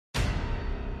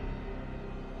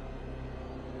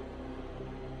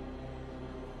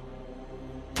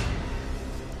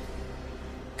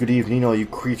Good evening, all you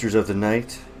creatures of the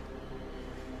night.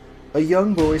 A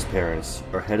young boy's parents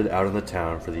are headed out in the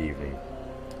town for the evening.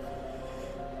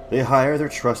 They hire their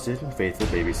trusted and faithful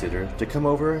babysitter to come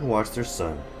over and watch their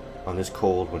son on this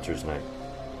cold winter's night.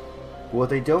 But what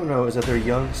they don't know is that their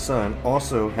young son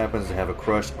also happens to have a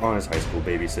crush on his high school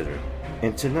babysitter,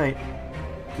 and tonight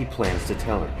he plans to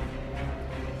tell her.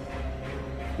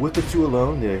 With the two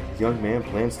alone, the young man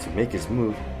plans to make his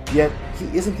move, yet he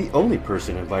isn't the only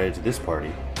person invited to this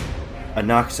party. A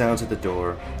knock sounds at the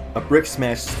door, a brick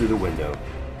smashes through the window.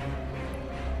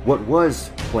 What was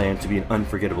planned to be an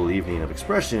unforgettable evening of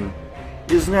expression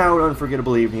is now an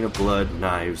unforgettable evening of blood,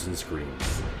 knives, and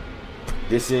screams.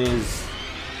 This is...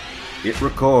 It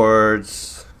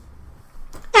Records.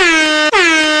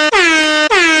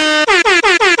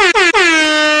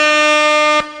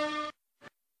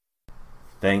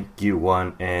 Thank you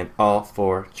one and all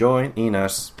for joining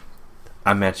us.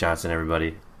 I'm Matt Johnson,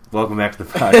 everybody. Welcome back to the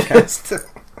podcast.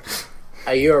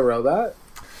 Are you a robot?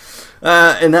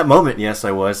 In that moment, yes,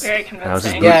 I was. Very convincing. I was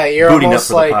just you're booting up almost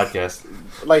for the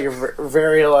podcast. Like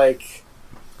very like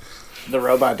the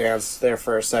robot dance there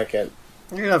for a second.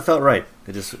 Yeah, it felt right.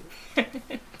 It just...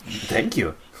 Thank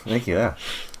you, yeah.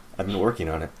 I've been working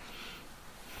on it.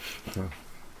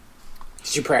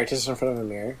 Did you practice in front of a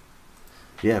mirror?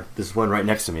 Yeah, this one right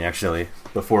next to me, actually.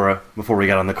 Before we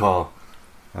got on the call.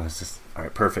 I was just...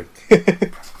 Alright, perfect.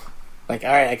 Like,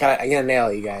 alright, I gotta nail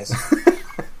it, you guys.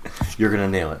 You're gonna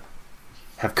nail it.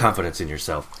 Have confidence in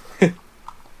yourself.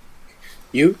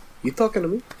 You talking to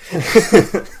me?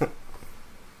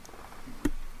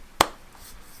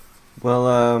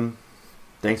 Well,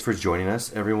 thanks for joining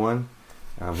us, everyone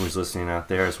who's listening out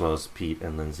there, as well as Pete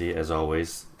and Lindsay, as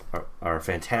always, our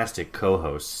fantastic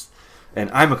co-hosts. And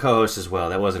I'm a co-host as well.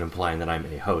 That wasn't implying that I'm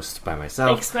a host by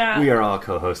myself. Thanks, Matt. We are all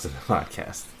co-hosts of the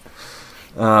podcast.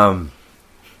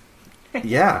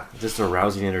 Yeah, just a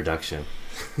rousing introduction.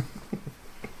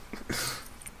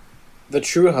 The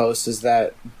true host is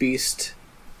that beast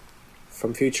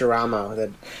from Futurama that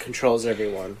controls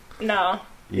everyone. No.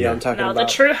 You know what I'm talking No, about?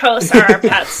 the true hosts are our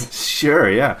pets Sure,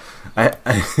 yeah. I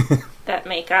that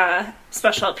make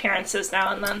special appearances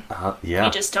now and then. yeah.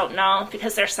 You just don't know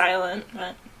because they're silent,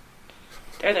 but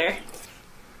they're there.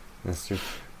 That's true.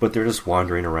 But they're just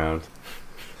wandering around.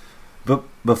 But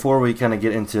before we kind of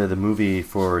get into the movie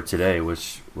for today,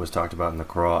 which was talked about in the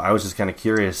crawl, I was just kind of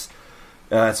curious.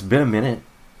 It's been a minute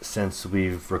since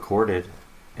we've recorded,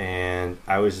 and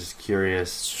I was just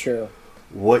curious It's true.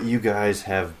 what you guys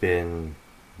have been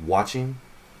watching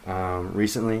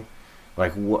recently.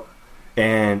 Like what,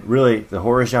 and really the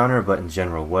horror genre, but in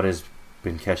general, what has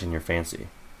been catching your fancy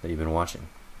that you've been watching?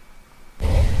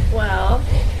 Well,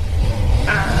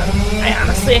 I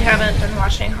honestly haven't been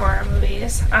watching horror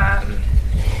movies, but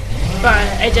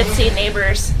I did see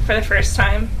Neighbors for the first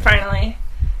time, finally.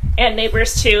 And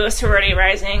Neighbors 2, Sorority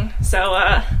Rising, so,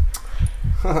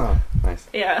 Nice.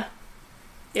 yeah.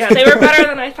 Yeah, they were better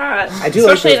than I thought. I do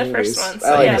like especially those the movies. first one. I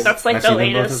So like yeah, them. that's like I've the seen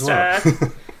them both as latest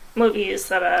well. movies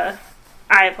that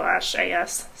I've watched, I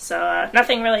guess. So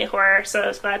nothing really horror, so I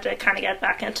was glad to kind of get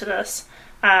back into this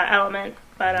element.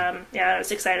 But yeah, I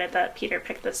was excited that Peter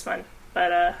picked this one.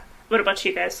 But what about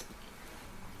you guys?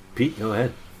 Pete, go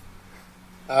ahead.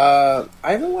 I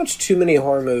haven't watched too many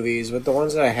horror movies, but the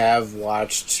ones that I have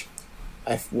watched,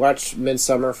 I've watched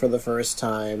Midsummer for the first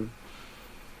time.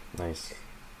 Nice.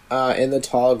 In the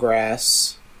Tall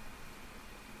Grass.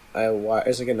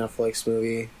 It's like a Netflix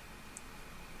movie.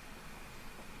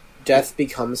 Death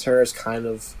Becomes Her is kind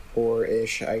of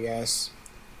horror-ish, I guess.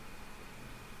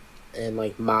 And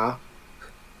like Ma.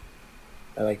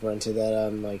 I rented that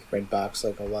on Redbox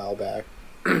a while back.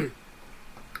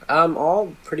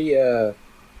 All pretty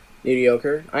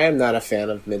mediocre. I am not a fan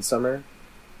of Midsummer.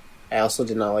 I also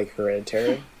did not like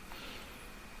Hereditary.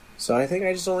 So I think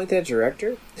I just don't like that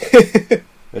director.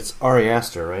 It's Ari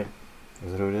Aster, right?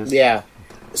 Is that who it is? Yeah.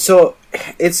 So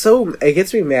it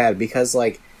gets me mad because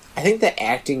I think the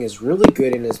acting is really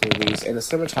good in his movies and the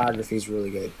cinematography is really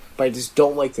good, but I just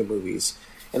don't like the movies.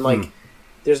 And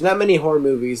there's not many horror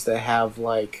movies that have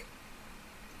they're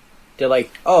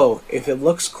oh, if it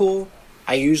looks cool,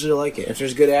 I usually like it. If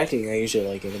there's good acting, I usually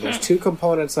like it. And there's two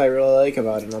components I really like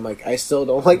about it, and I'm I still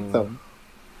don't like them.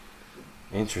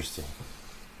 Interesting.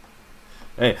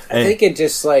 Hey, I think it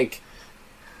just I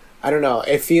don't know.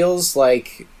 It feels so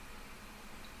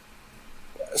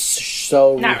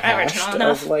Not rehashed original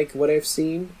enough. of what I've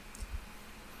seen.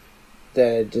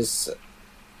 That it just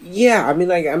yeah. I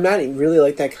mean, I'm not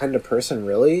really that kind of person,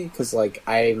 really, because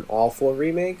I'm all for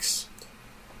remakes.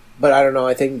 But I don't know.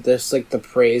 I think this the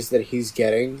praise that he's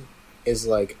getting is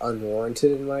like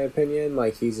unwarranted in my opinion.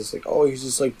 Like he's just like, oh, he's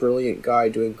just like brilliant guy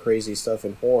doing crazy stuff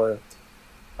in horror.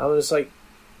 I'm just like,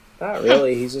 not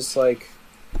really. He's just like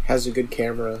has a good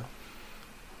camera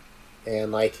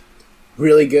and like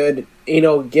really good. You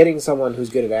know, getting someone who's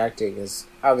good at acting is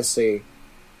obviously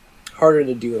harder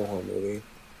to do in a horror movie,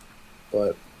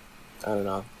 but I don't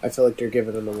know. I feel like they're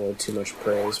giving him a little too much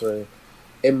praise, where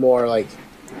it more like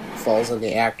falls on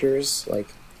the actors. Like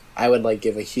I would like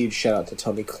give a huge shout out to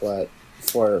Toni Collette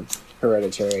for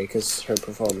Hereditary because her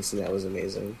performance in that was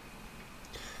amazing.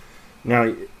 Now,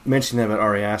 you mentioned that about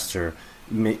Ari Aster.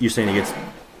 You're saying he gets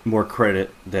more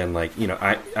credit than, like, you know,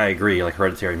 I agree. Like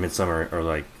Hereditary and Midsommar are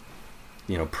like,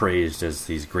 you know, praised as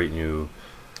these great new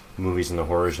movies in the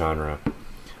horror genre.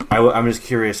 I'm just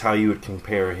curious how you would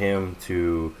compare him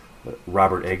to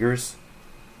Robert Eggers.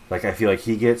 Like, I feel like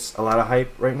he gets a lot of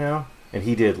hype right now, and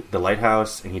he did The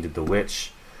Lighthouse and he did The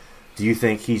Witch. Do you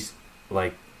think he's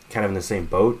like kind of in the same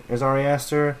boat as Ari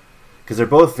Aster? Because they're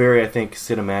both very, I think,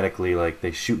 cinematically, like,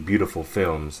 they shoot beautiful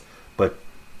films. But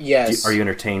yes, are you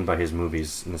entertained by his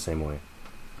movies in the same way?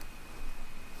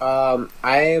 I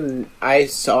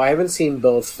haven't seen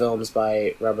both films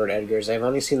by Robert Eggers. I've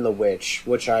only seen The Witch,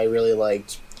 which I really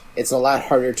liked. It's a lot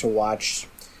harder to watch.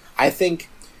 I think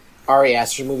Ari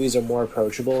Aster movies are more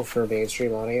approachable for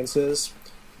mainstream audiences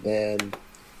than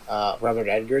Robert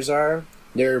Eggers are.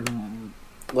 They're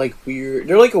like weird.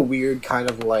 They're like a weird kind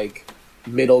of like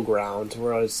middle ground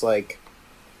where it's like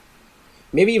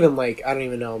maybe even like I don't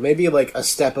even know. Maybe like a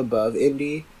step above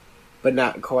indie, but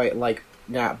not quite like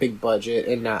not big budget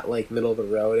and not like middle of the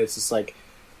road. It's just like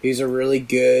these are really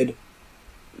good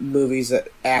movies that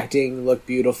acting look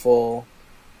beautiful,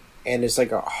 and it's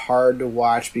like hard to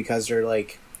watch because they're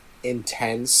like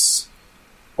intense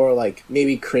or like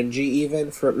maybe cringy, even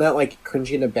for not like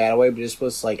cringy in a bad way, but just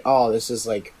was like, oh, this is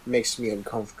like makes me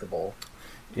uncomfortable.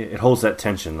 It holds that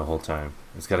tension the whole time.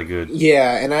 It's got a good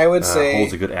and I would say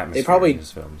holds a good atmosphere they probably, in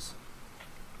his films.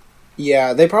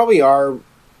 Yeah, they probably are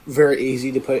very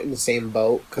easy to put in the same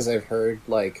boat because I've heard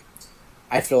like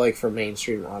I feel like for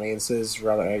mainstream audiences,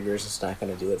 Robert Eggers is not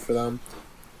going to do it for them.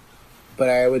 But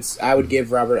I would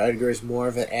give Robert Eggers more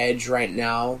of an edge right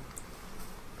now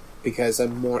because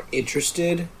I'm more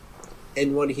interested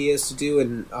in what he has to do,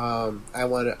 and I'm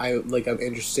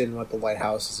interested in what The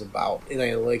Lighthouse is about, and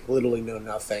I like literally know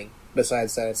nothing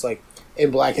besides that it's like in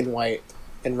black and white,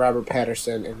 and Robert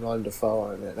Pattinson and Willem Dafoe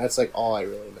on it. That's like all I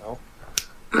really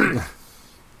know.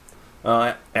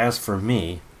 As for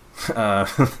me,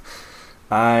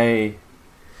 I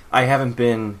haven't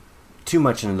been too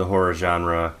much into the horror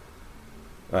genre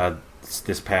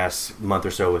this past month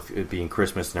or so, with it being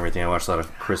Christmas and everything. I watched a lot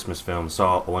of Christmas films.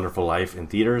 Saw A Wonderful Life in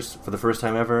theaters for the first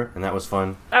time ever, and that was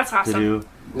fun. That's awesome. To do.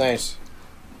 Nice.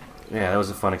 Yeah, that was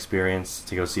a fun experience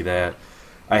to go see that.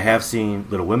 I have seen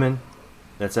Little Women.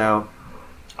 That's out.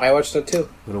 I watched that too.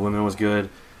 Little Women was good.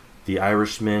 The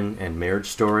Irishman and Marriage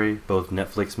Story, both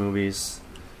Netflix movies,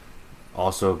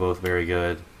 also both very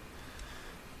good.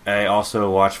 I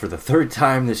also watched for the third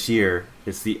time this year.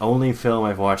 It's the only film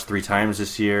I've watched 3 times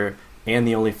this year, and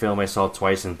the only film I saw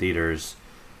twice in theaters.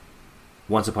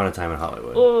 Once Upon a Time in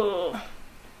Hollywood. Ooh.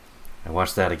 I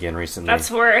watched that again recently. That's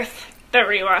worth the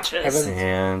rewatches.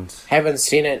 Haven't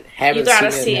seen it. You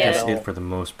gotta see it. I've seen it for the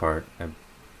most part. I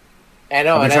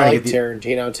know, and I like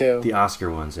Tarantino too. The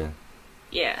Oscar ones in.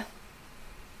 Yeah.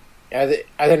 Are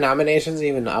the nominations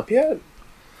even up yet?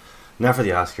 Not for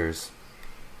the Oscars.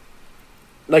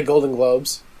 Like Golden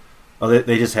Globes? Oh,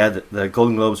 they just had the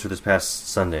Golden Globes for this past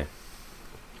Sunday.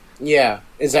 Yeah.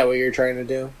 Is that what you're trying to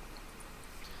do?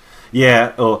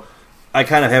 Yeah. Oh, I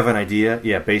kind of have an idea.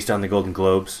 Yeah, based on the Golden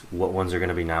Globes, what ones are going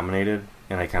to be nominated,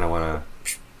 and I kind of want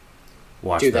to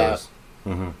watch those.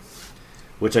 Mm-hmm.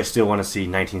 Which I still want to see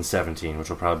 1917, which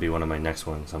will probably be one of my next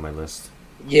ones on my list.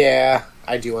 Yeah,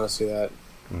 I do want to see that.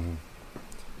 Mm-hmm.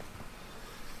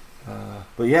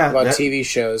 But yeah, what about TV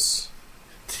shows?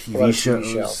 TV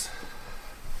shows.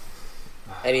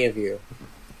 Any of you?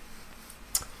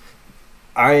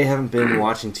 I haven't been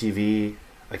watching TV.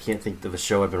 I can't think of a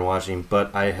show I've been watching,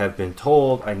 but I have been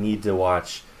told I need to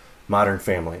watch Modern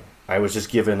Family. I was just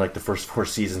given like the first 4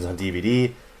 seasons on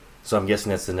DVD, so I'm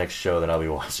guessing that's the next show that I'll be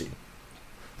watching.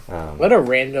 What a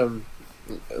random,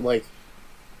 like,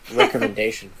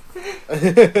 recommendation.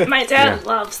 My dad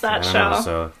loves that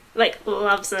show. Like,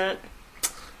 loves it.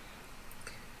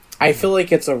 I feel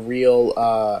like it's a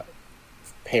real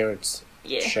parents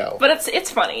show. But it's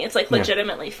funny. It's like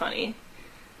legitimately funny.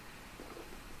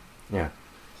 Yeah.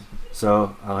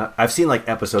 So I've seen like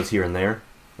episodes here and there,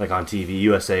 like on TV.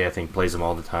 USA, I think, plays them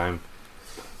all the time,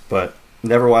 but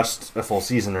never watched a full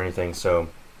season or anything. So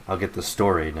I'll get the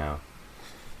story now.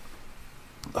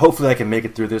 hopefully I can make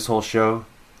it through this whole show.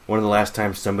 One of the last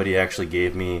times somebody actually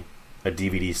gave me a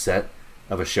DVD set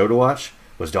of a show to watch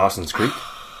was Dawson's Creek.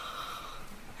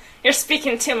 You're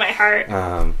speaking to my heart.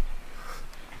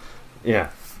 Yeah.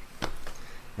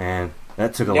 And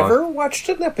that took a Never watched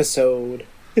an episode.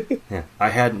 Yeah, I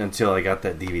hadn't until I got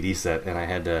that DVD set, and I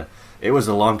had to... It was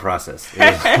a long process. It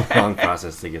was a long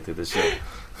process to get through the show.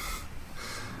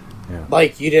 Yeah.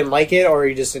 Like, you didn't like it, or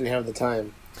you just didn't have the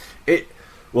time?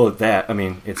 Well, I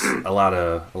mean, it's a lot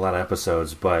of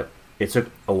episodes, but it took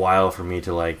a while for me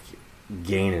to, like,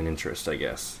 gain an interest, I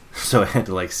guess. So I had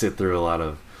to, like, sit through a lot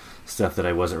of stuff that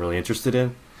I wasn't really interested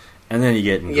in. And then you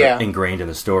get ingrained in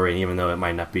the story, and even though it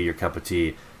might not be your cup of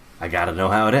tea, I gotta know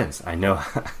how it ends. I know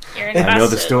I know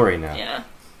the story now. Yeah.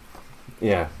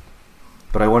 Yeah.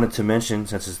 But I wanted to mention,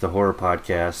 since it's the horror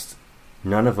podcast,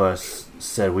 none of us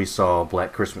said we saw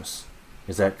Black Christmas.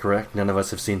 Is that correct? None of us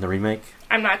have seen the remake?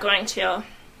 I'm not going to.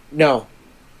 No.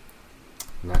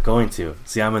 I'm not going to.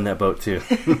 See, I'm in that boat too.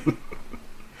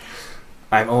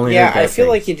 I've only heard I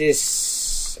feel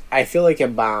things. like I feel like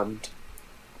it bombed.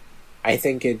 I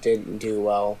think it didn't do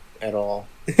well at all.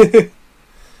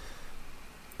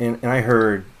 And I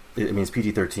heard, I mean, it's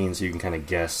PG-13, so you can kind of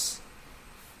guess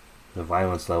the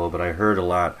violence level, but I heard a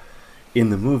lot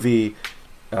in the movie,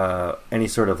 any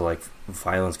sort of, like,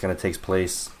 violence kind of takes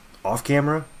place off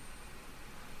camera.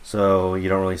 So you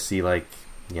don't really see, like,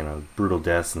 you know, brutal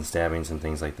deaths and stabbings and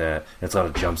things like that. It's a lot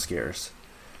of jump scares.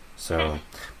 So,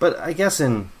 but I guess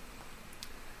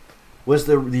was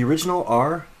the original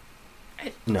R?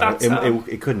 It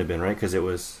couldn't have been, right? Because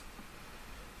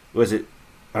was it?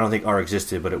 I don't think R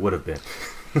existed, but it would have been.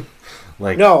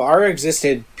 Like, no, R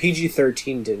existed.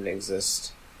 PG-13 didn't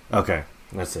exist. Okay,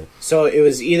 that's it. So it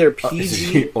was either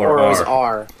PG or it was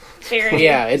R.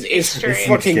 Yeah, it's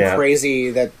fucking crazy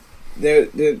that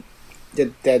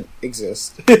that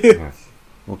exists. Yeah.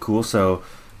 Well, cool. So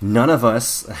none of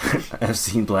us have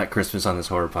seen Black Christmas on this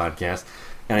horror podcast,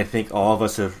 and I think all of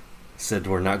us have said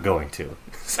we're not going to.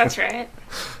 That's right.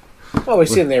 Well, we've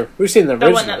seen the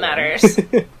original one that matters.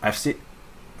 I've seen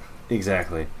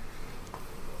exactly.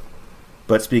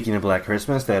 But speaking of Black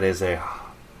Christmas, that is a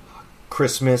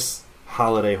Christmas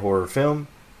holiday horror film.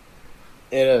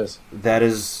 It is. That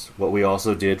is what we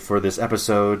also did for this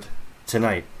episode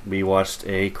tonight. We watched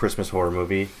a Christmas horror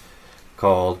movie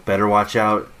called Better Watch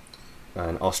Out,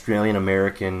 an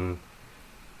Australian-American...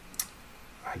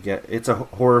 it's a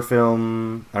horror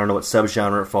film. I don't know what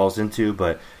subgenre it falls into,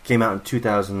 but came out in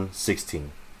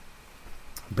 2016.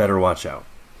 Better Watch Out.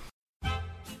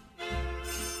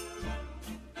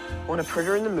 Want to put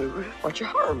her in the mood? Watch a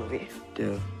horror movie.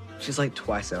 Dude, she's like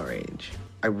twice our age.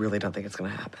 I really don't think it's gonna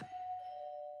happen.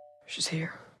 She's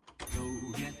here.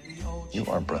 You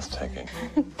are breathtaking.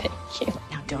 Thank you.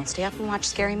 Now don't stay up and watch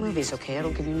scary movies, okay?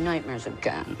 It'll give you nightmares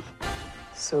again.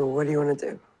 So what do you want to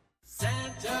do?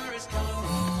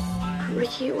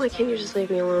 Ricky, why can't you just leave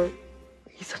me alone?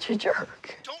 He's such a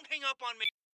jerk. Don't hang up on me.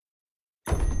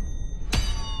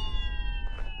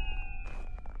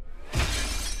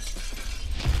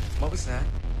 What was that?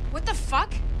 What the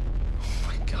fuck? Oh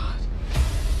my god.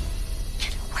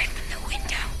 Get away from the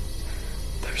window.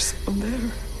 There's someone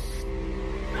there.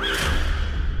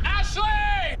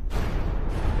 Ashley!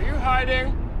 Are you hiding?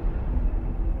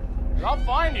 I'll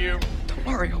find you. Don't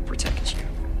worry, I'll protect you.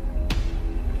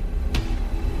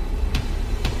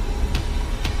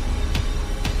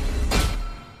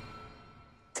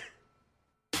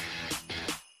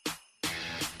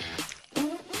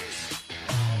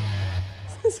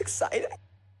 This is exciting.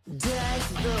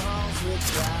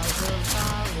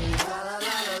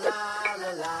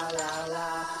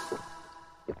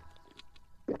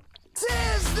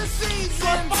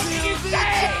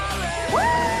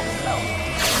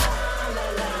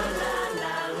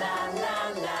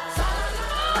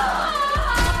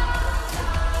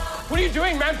 What are you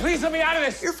doing, man? Please let me out of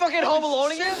this. You're fucking home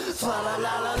alone again?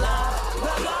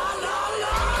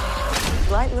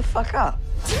 Lighten the fuck up.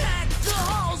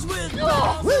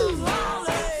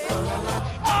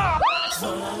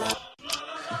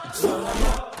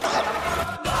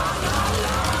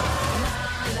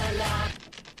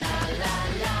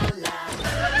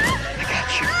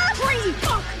 Crazy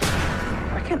fuck!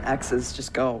 Why can't exes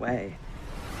just go away?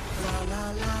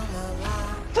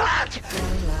 Fuck!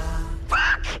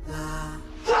 Fuck!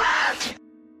 Fuck!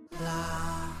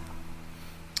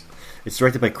 It's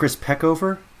directed by Chris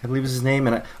Peckover, I believe is his name,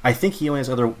 and I think he only has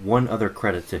one other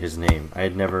credit to his name. I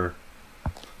had never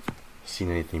seen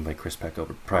anything by Chris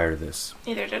Peckover prior to this.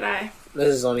 Neither did I. This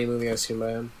is the only movie I've seen by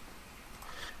him.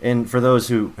 And for those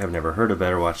who have never heard of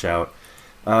Better Watch Out,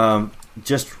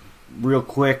 just real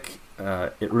quick,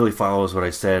 it really follows what I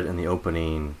said in the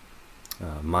opening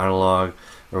monologue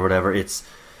or whatever. It's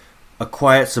a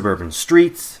quiet suburban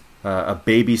street. A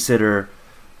babysitter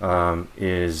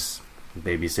is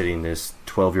babysitting this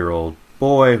 12-year-old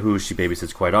boy who she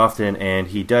babysits quite often, and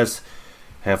he does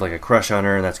have like a crush on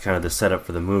her, and that's kind of the setup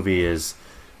for the movie. Is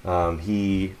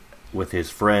he with his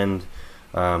friend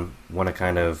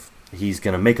he's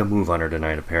gonna make a move on her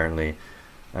tonight apparently,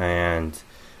 and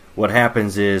what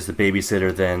happens is the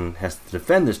babysitter then has to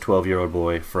defend this 12-year-old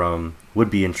boy from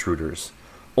would-be intruders,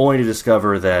 only to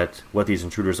discover that what these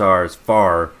intruders are is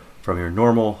far from your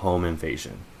normal home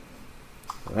invasion.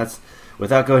 That's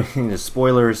without going into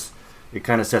spoilers. It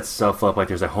kind of sets itself up like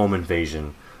there's a home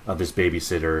invasion of this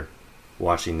babysitter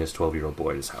watching this 12-year-old boy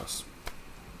at his house.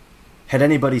 Had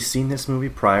anybody seen this movie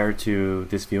prior to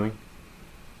this viewing?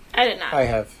 I did not. I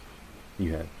have.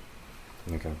 You had.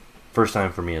 Okay. First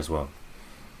time for me as well.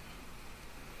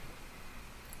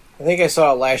 I think I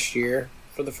saw it last year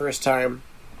for the first time.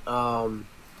 I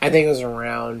think it was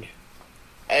around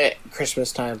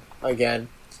Christmas time again.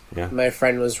 Yeah. My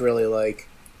friend was really like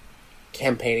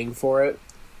campaigning for it.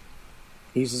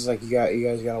 He's just like, you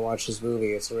guys gotta watch this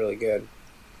movie. It's really good.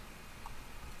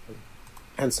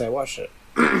 Hence, I watched it.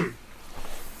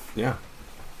 Yeah.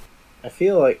 I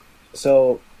feel like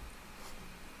so.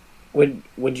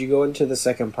 Would you go into the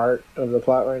second part of the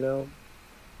plot right now?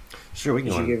 Sure, we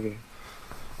can. Did you give you?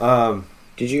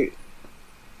 Did you?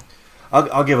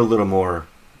 I'll give a little more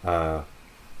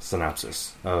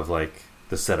synopsis of like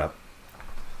the setup.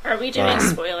 Are we doing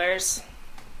spoilers?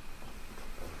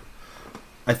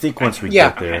 I think once we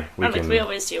get there, okay. we can. We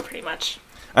always do, pretty much.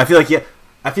 I feel like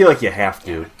you have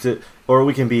to, or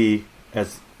we can be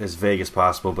as vague as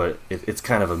possible. But it's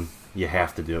kind of you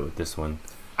have to do it with this one.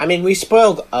 I mean, we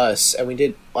spoiled Us, and we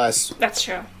did Us. That's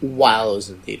true. While it was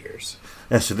in theaters.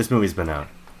 That's true. This movie's been out.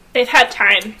 They've had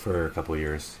time For a couple of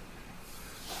years.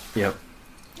 Yep.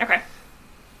 Okay.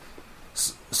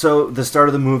 So the start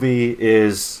of the movie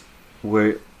is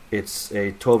where it's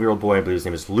a 12-year-old boy, I believe his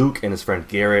name is Luke, and his friend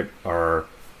Garrett are.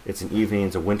 It's an evening.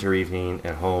 It's a winter evening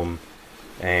at home,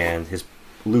 and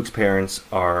Luke's parents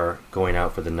are going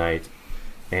out for the night,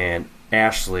 and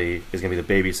Ashley is going to be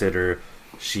the babysitter.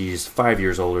 She's 5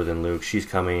 years older than Luke. She's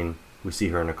coming. We see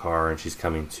her in a car, and she's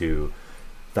coming to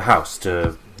the house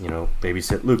to,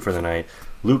 babysit Luke for the night.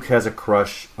 Luke has a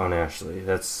crush on Ashley.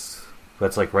 That's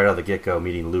like right out of the get-go.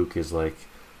 Meeting Luke is like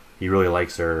he really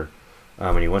likes her,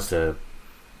 and he wants to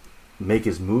make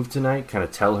his move tonight. Kind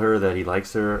of tell her that he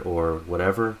likes her or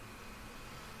whatever.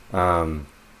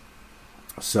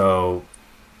 So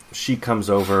she comes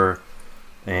over,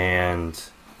 and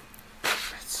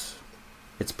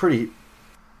it's pretty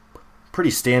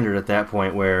standard at that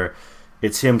point where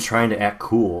it's him trying to act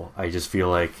cool. I just feel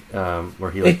like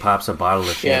where he like pops a bottle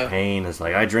of champagne. It's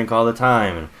like, I drink all the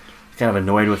time, and he's kind of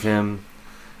annoyed with him.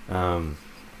 And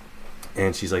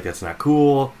she's like, that's not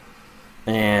cool.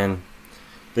 And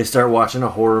they start watching a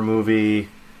horror movie,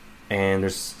 and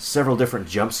there's several different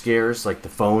jump scares, like the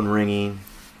phone ringing,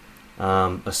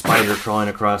 a spider crawling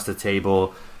across the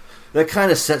table. That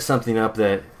kind of sets something up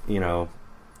that,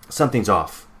 something's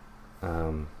off.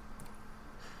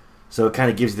 So it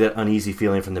kind of gives you that uneasy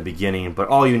feeling from the beginning, but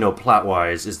all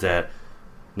plot-wise is that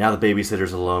now the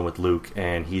babysitter's alone with Luke,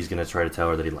 and he's going to try to tell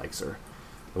her that he likes her.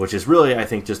 Which is really, I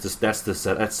think,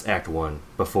 that's Act 1,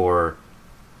 before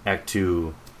Act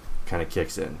 2 kind of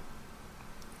kicks in.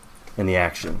 And the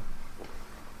action.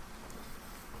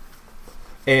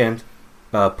 And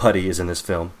Putty is in this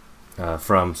film,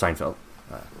 from Seinfeld.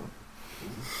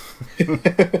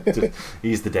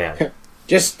 He's the dad.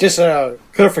 Just a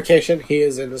clarification, he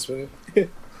is in this movie.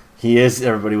 He is.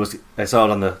 I saw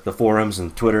it on the forums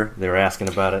and Twitter. They were asking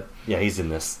about it. Yeah, he's in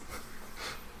this.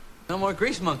 No more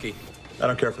grease monkey. I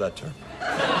don't care for that term.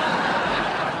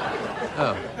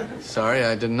 Oh, sorry,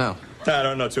 I didn't know. I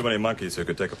don't know too many monkeys who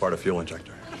could take apart a fuel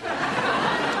injector.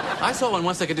 I saw one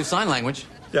once that could do sign language.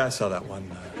 Yeah, I saw that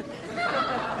one.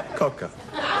 Coco.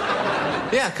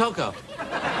 Yeah, Coco.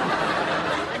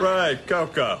 Right,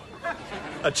 Coco.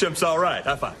 A chimp's all right.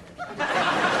 High five.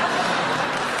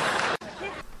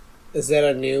 Is that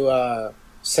a new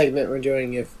segment we're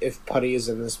doing if Putty is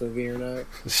in this movie or not?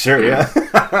 Sure, yeah.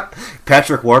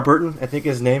 Patrick Warburton, I think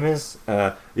his name is.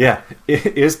 Yeah,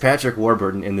 is Patrick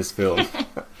Warburton in this film?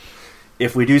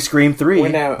 If we do Scream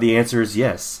 3, the answer is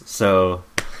yes. So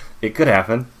it could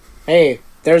happen. Hey,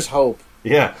 there's hope.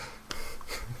 Yeah.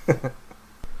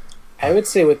 I would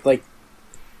say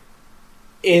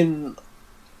in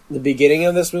the beginning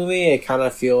of this movie, it kind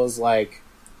of feels like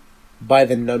by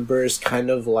the numbers,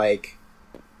 kind of like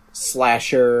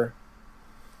slasher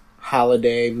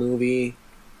holiday movie.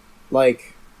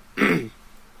 Like,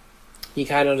 you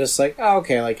kind of just like, oh,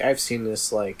 okay, like I've seen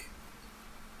this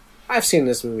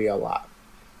movie a lot.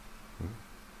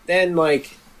 Then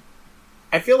like,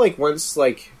 I feel like once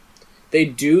like they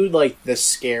do like the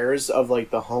scares of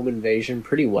like the home invasion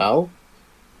pretty well,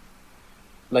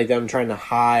 like them trying to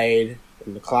hide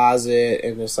in the closet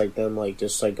and just like them like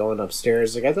just like going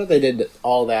upstairs. Like I thought they did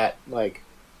all that like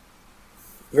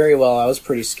very well. I was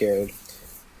pretty scared.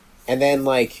 And then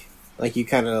like you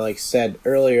kind of like said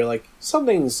earlier, like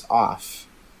something's off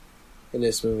in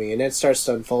this movie, and it starts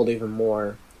to unfold even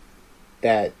more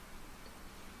that,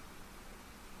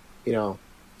 you know,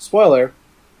 spoiler,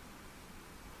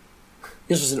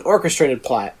 this was an orchestrated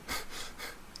plot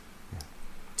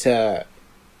to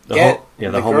get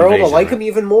the girl to like him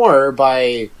even more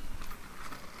by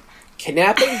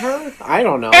kidnapping her. I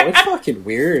don't know. It's fucking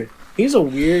weird. He's a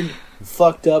weird,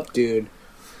 fucked up dude.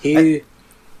 He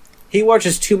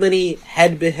watches too many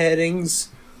head beheadings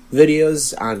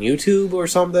videos on YouTube or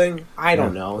something. I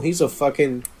don't know. He's a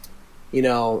fucking,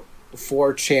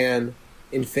 4chan,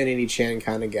 Infinity Chan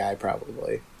kind of guy,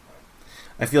 probably.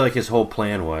 I feel like his whole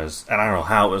plan was, and I don't know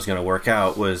how it was going to work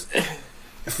out, was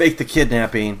fake the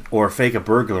kidnapping or fake a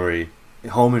burglary,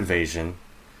 home invasion,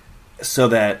 so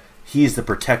that he's the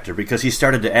protector, because he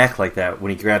started to act like that when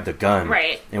he grabbed the gun.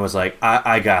 Right. And was like,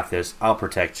 I got this, I'll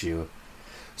protect you.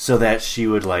 So that she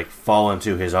would like fall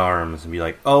into his arms and be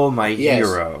like, oh, my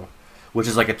hero. Which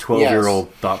is like a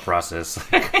 12-year-old thought process.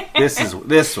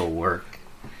 This will work.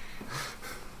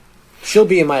 She'll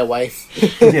be my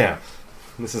wife. Yeah.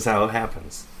 This is how it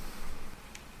happens.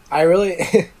 I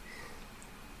really...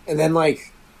 And then,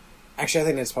 like... Actually, I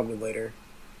think that's probably later.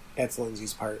 That's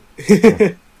Lindsay's part.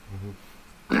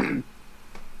 Mm-hmm.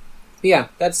 Yeah,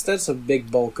 that's a big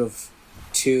bulk of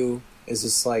 2. Is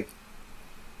just, like,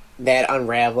 that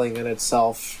unraveling in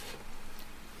itself.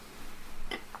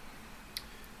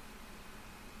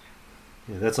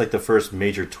 Yeah, that's, like, the first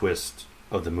major twist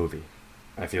of the movie,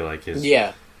 I feel like. Is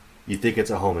you think it's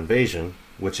a home invasion,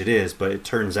 which it is, but it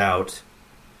turns out...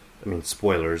 I mean,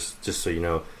 spoilers, just so you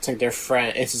know. It's like their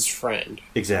friend. It's his friend.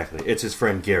 Exactly. It's his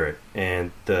friend Garrett.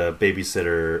 And the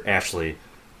babysitter, Ashley,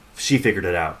 she figured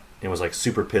it out and was, like,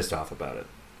 super pissed off about it.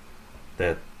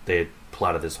 That they had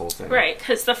plotted this whole thing. Right,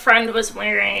 because the friend was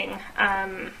wearing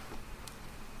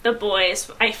the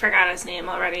boys... I forgot his name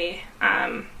already.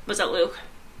 Was it Luke?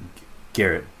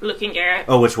 Garrett. Luke and Garrett.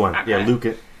 Oh, which one? Okay. Yeah, Luke...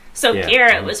 So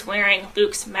Garrett was wearing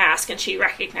Luke's mask, and she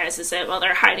recognizes it while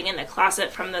they're hiding in the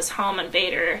closet from this home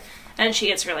invader, and she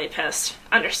gets really pissed,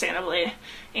 understandably.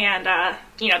 And,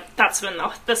 that's when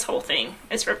this whole thing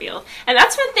is revealed. And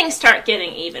that's when things start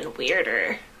getting even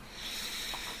weirder.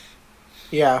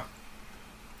 Yeah.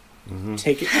 Mm-hmm.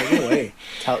 Take it away.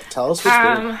 Tell us what's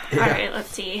weird. Alright, let's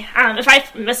see. If I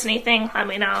miss anything, let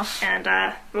me know,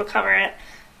 and we'll cover it.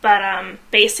 But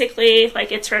basically,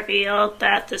 like, it's revealed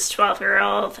that this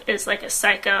 12-year-old is like a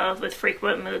psycho with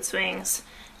frequent mood swings,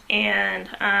 and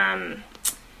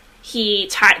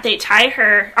they tie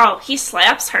her. Oh, he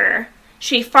slaps her.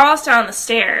 She falls down the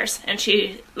stairs, and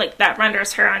that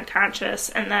renders her unconscious.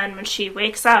 And then when she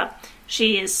wakes up,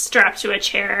 she is strapped to a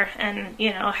chair and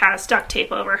has duct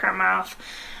tape over her mouth.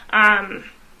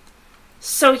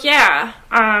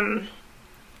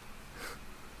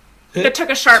 It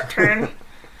took a sharp turn.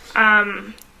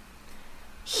 What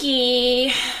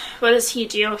does he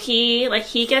do?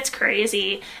 He gets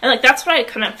crazy. And, that's what I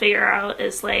couldn't figure out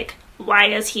is, why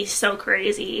is he so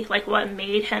crazy? What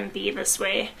made him be this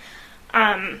way?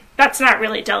 That's not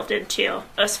really delved into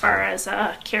as far as,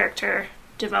 character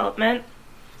development.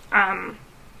 But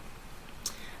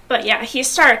yeah, he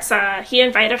starts, he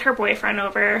invited her boyfriend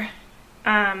over.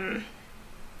 What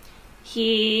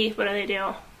do they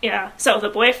do? Yeah, so the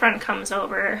boyfriend comes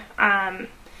over, and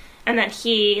then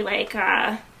he,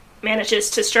 manages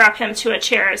to strap him to a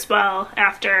chair as well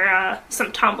after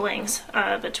some tumblings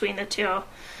between the two.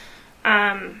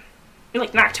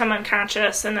 Knocked him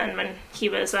unconscious, and then when he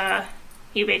wakes up,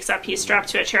 he's strapped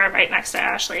to a chair right next to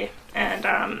Ashley.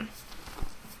 And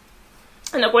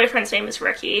the boyfriend's name is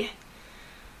Ricky.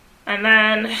 And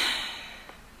then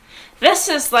this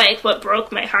is, what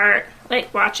broke my heart,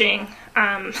 watching...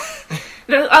 a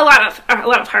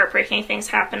lot of heartbreaking things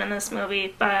happen in this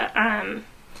movie, but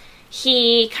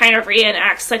he kind of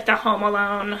reenacts the Home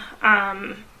Alone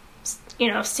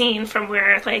scene from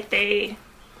where they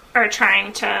are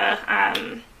trying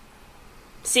to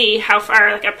see how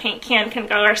far a paint can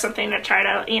go or something to try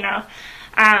to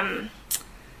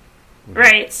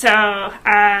right. So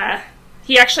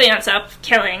he actually ends up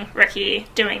killing Ricky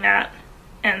doing that,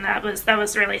 and that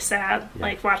was really sad.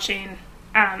 Yeah. Watching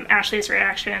Ashley's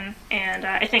reaction, and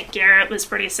I think Garrett was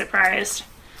pretty surprised.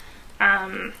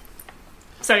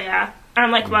 So yeah,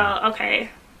 I'm like, well, okay,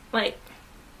 like,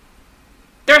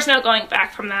 there's no going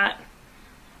back from that.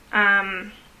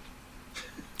 And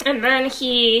then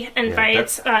he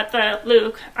invites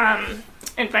Luke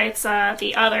invites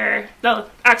the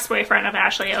ex-boyfriend of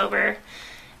Ashley over,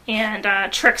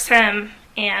 and tricks him,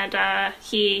 and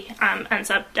he ends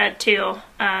up dead too,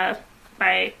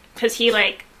 because he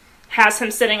like has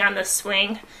him sitting on this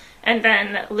swing, and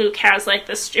then Luke has like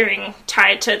the string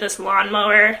tied to this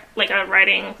lawnmower, like a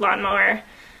riding lawnmower,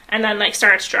 and then like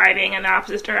starts driving in the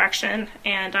opposite direction,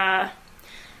 and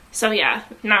so yeah,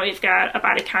 now we've got a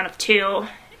body count of 2,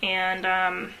 and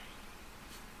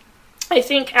I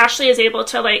think Ashley is able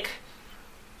to like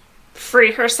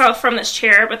free herself from this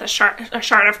chair with a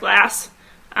shard of glass,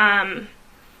 and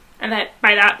that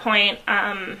by that point,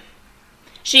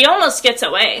 she almost gets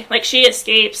away, like she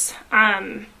escapes,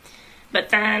 but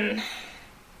then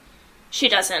she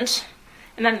doesn't,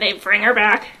 and then they bring her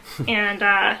back,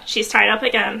 and she's tied up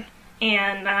again,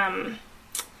 and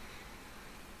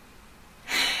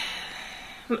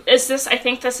I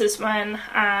think this is when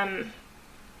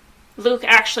Luke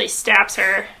actually stabs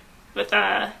her with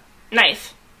a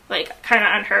knife, like kind of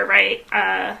on her right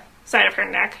side of her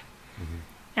neck,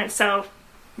 and so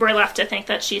we're left to think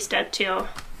that she's dead too.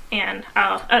 And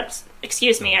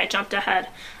excuse me, I jumped ahead.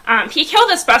 He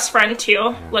killed his best friend too.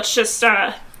 Yeah. Let's just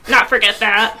not forget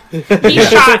that. He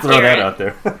shot throw that out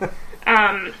there.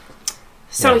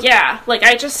 So yeah, like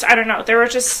I don't know. There were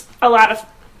just a lot of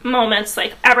moments,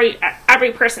 like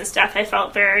every person's death I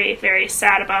felt very, very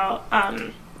sad about.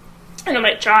 And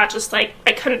my jaw just like,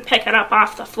 I couldn't pick it up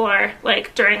off the floor,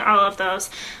 like during all of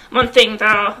those. One thing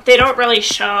though, they don't really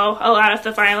show a lot of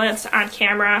the violence on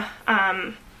camera.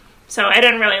 So I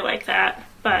didn't really like that,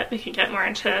 but we can get more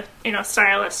into,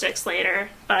 stylistics later.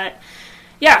 But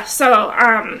yeah, so,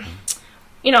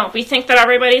 we think that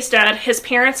everybody's dead. His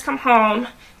parents come home.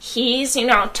 He's,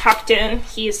 tucked in.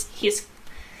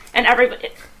 And everybody,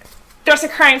 there's a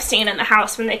crime scene in the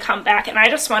house when they come back, and I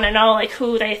just want to know, like,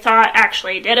 who they thought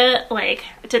actually did it. Like,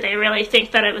 did they really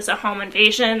think that it was a home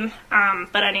invasion?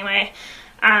 But anyway,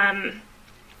 the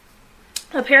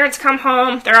parents come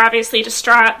home. They're obviously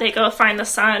distraught. They go find the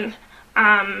son.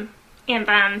 And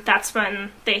then that's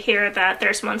when they hear that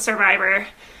there's one survivor.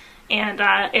 And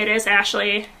it is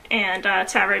Ashley. And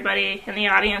to everybody in the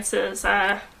audience's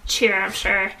cheer, I'm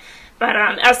sure. But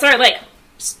as they're, like,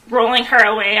 rolling her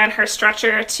away on her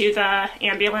stretcher to the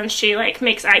ambulance, she, like,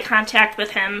 makes eye contact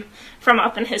with him from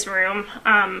up in his room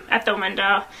at the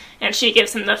window. And she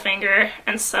gives him the finger.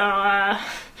 And so...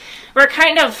 we're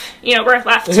kind of, we're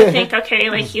left to think, okay,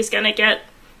 like, he's going to get,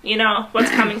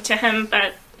 what's coming to him,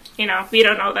 but, we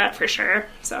don't know that for sure.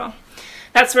 So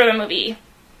that's where the movie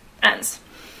ends.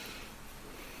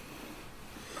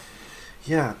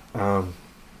 Yeah.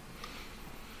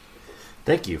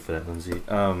 Thank you for that, Lindsay.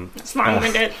 It's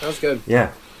long-winded. That was good.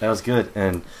 Yeah, that was good.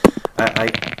 And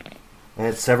I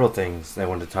had several things I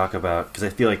wanted to talk about, because I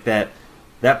feel like that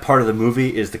part of the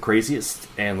movie is the craziest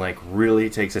and, like, really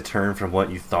takes a turn from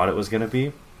what you thought it was going to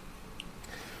be.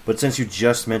 But since you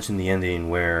just mentioned the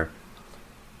ending where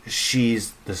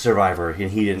she's the survivor and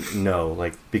he didn't know,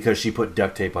 like, because she put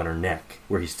duct tape on her neck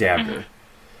where he stabbed her,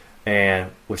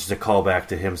 and which is a callback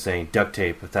to him saying duct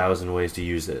tape, 1,000 ways to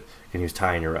use it, and he was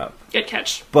tying her up. Good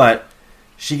catch. But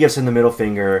she gives him the middle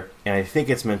finger, and I think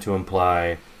it's meant to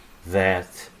imply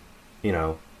that,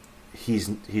 he's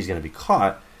going to be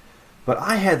caught. But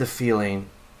I had the feeling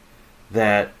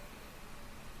that,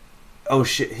 oh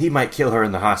shit, he might kill her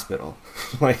in the hospital.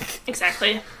 Like,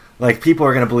 exactly. Like, people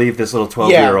are going to believe this little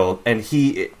 12-year-old, and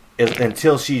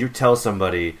until she tells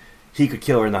somebody, he could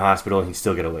kill her in the hospital and he'd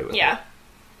still get away with it. Yeah.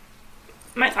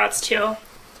 My thoughts too.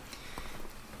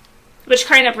 Which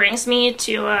kind of brings me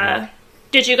to,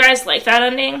 did you guys like that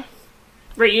ending?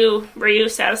 Were you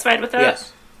satisfied with that?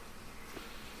 Yes.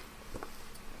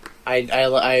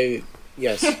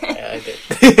 Yes, I did.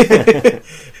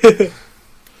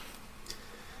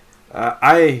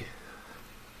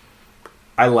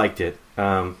 I liked it.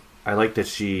 I liked that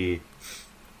she's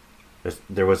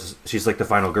like the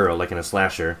final girl, like in a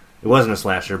slasher. It wasn't a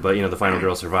slasher, but the final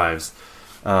girl survives.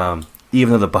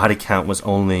 Even though the body count was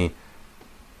only,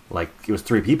 like, it was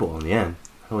 3 people in the end.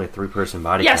 Only a 3-person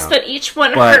body count. Yes, but each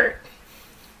one hurt.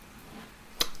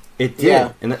 It did,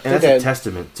 yeah, and that's a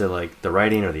testament to, like, the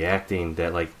writing or the acting,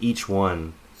 that, like, each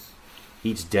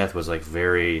death was, like,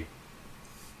 very,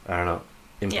 I don't know,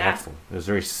 impactful. Yeah. It was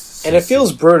very... And it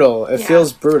feels brutal. It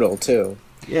feels brutal, too.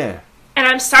 Yeah. And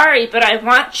I'm sorry, but I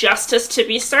want justice to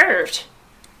be served.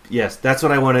 Yes, that's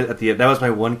what I wanted at the end. That was my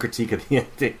one critique of the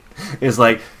ending. Is,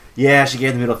 like, yeah, she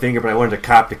gave the middle finger, but I wanted a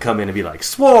cop to come in and be like,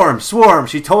 swarm, swarm.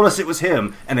 She told us it was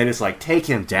him, and then it's like, take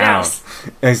him down. Yes.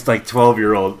 And it's like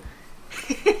 12-year-old,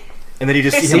 and then you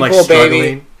just see him like Sequel,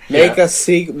 struggling.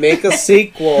 Baby. Make a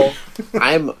sequel.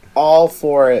 I'm all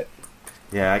for it.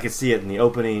 Yeah, I can see it in the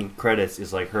opening credits.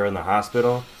 Is like her in the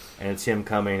hospital, and it's him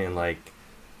coming and like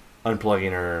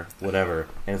unplugging her, whatever,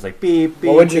 and it's like beep beep.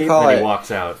 What would you beep, call and it? He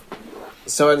walks out.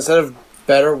 So instead of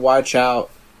Better Watch Out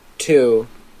 2,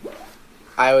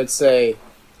 I would say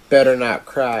Better Not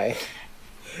Cry.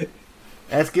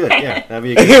 That's good. Yeah, that'd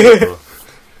be a good sequel.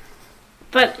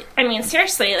 But, I mean,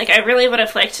 seriously, like, I really would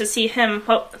have liked to see him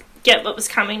get what was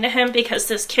coming to him, because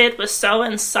this kid was so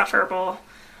insufferable.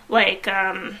 Like,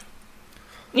 there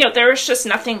was just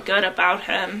nothing good about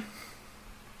him.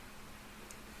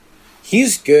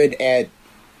 He's good at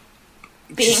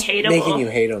being just hateable. making you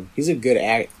hate him. He's a good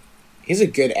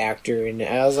actor, and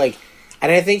I was like,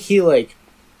 and I think he like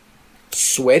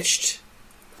switched,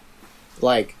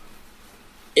 like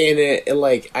in it.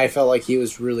 Like I felt like he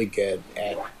was really good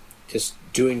at just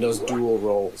doing those dual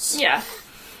roles. Yeah.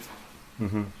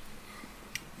 Mm-hmm.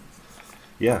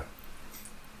 Yeah.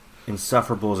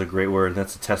 Insufferable is a great word, and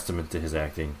that's a testament to his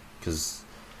acting, because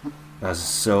I was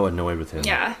so annoyed with him.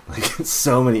 Yeah. Like,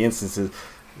 so many instances.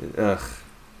 Ugh.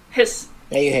 Yeah,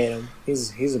 you hate him.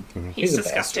 He's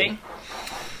disgusting.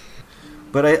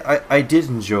 But I did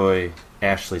enjoy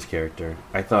Ashley's character.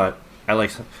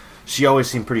 She always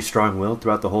seemed pretty strong-willed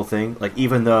throughout the whole thing. Like,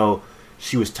 even though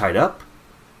she was tied up,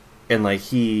 and like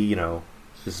he,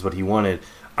 this is what he wanted,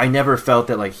 I never felt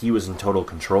that like he was in total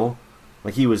control.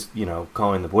 Like, he was,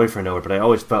 calling the boyfriend over, but I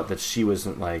always felt that she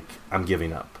wasn't like, I'm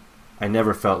giving up. I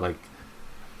always felt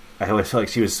like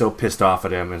she was so pissed off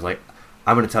at him, and was like,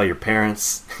 I'm going to tell your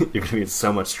parents, you're going to be in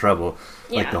so much trouble,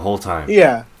 like, the whole time.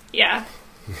 Yeah. Yeah.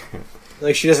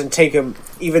 Like, she doesn't take him,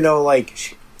 even though,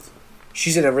 like,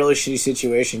 she's in a really shitty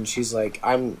situation, she's like,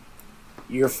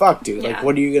 you're fucked, dude. Yeah. Like,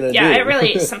 what are you going to do? Yeah, I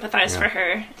really sympathized for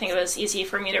her. I think it was easy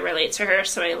for me to relate to her,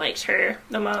 so I liked her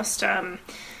the most. And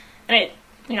I,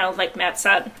 like Matt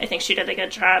said, I think she did a good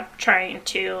job trying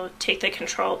to take the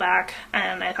control back,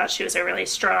 and I thought she was a really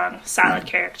strong, solid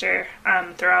character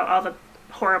throughout all the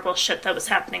horrible shit that was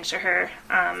happening to her,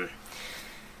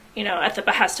 at the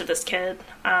behest of this kid.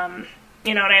 And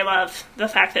I love the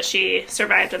fact that she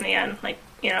survived in the end, like,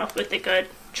 with the good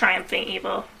triumphing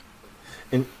evil.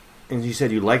 And you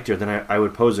said you liked her, then I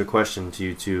would pose a question to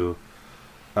you too.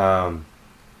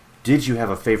 Did you have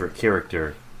a favorite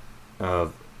character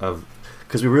of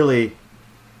because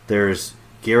there's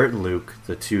Garrett and Luke,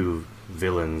 the two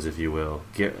villains, if you will.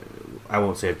 I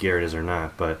won't say if Garrett is or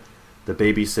not, but the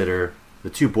babysitter, the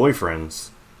two boyfriends,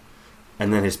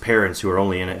 and then his parents, who are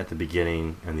only in it at the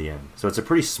beginning and the end. So it's a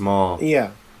pretty small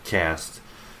cast.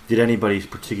 Did anybody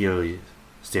particularly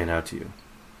stand out to you?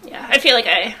 Yeah, I feel like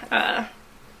I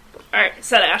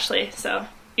said Ashley, so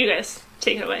you guys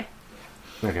take it away.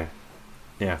 Okay.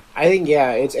 Yeah. I think,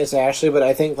 it's Ashley, but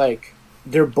I think, like,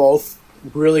 they're both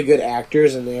really good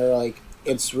actors, and they're, like,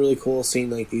 it's really cool seeing,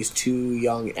 like, these two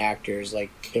young actors, like,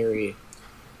 carry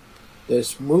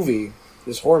this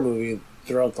horror movie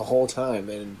throughout the whole time,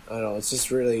 and I don't know, it's just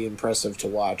really impressive to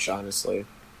watch, honestly.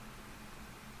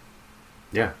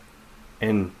 Yeah.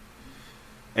 And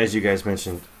as you guys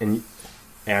mentioned, and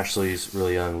Ashley's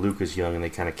really young, Luke is young, and they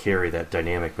kind of carry that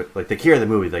dynamic, but like they carry the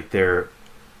movie, like they're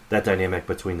that dynamic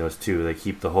between those two, they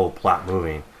keep the whole plot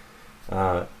moving.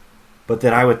 But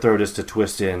then I would throw just a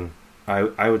twist in.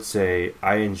 I would say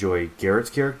I enjoy Garrett's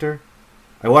character.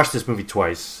 I watched this movie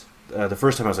twice. The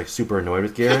first time I was like super annoyed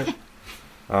with Garrett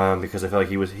because I felt like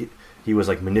he was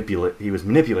like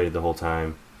manipulated the whole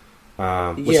time,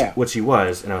 which he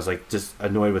was, and I was like just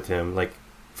annoyed with him like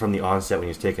from the onset when he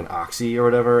was taking Oxy or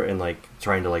whatever and like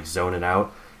trying to like zone it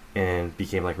out and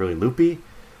became like really loopy.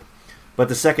 But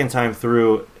the second time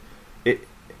through,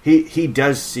 he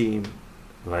does seem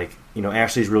like,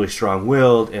 Ashley's really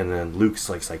strong-willed, and then Luke's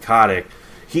like psychotic.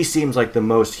 He seems like the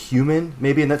most human,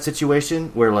 maybe, in that situation,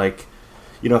 where like,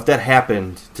 if that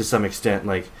happened to some extent,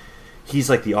 like, he's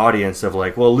like the audience of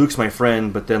like, well, Luke's my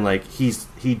friend, but then like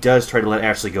he does try to let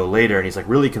Ashley go later, and he's like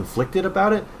really conflicted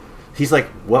about it. He's like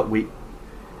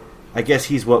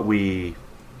he's what the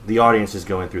audience is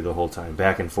going through the whole time,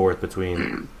 back and forth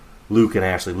between Luke and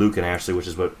Ashley, which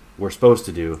is what we're supposed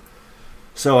to do.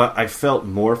 So I felt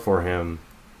more for him,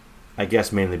 I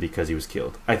guess mainly because he was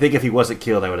killed. I think if he wasn't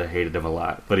killed, I would have hated him a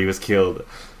lot. But he was killed,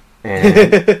 and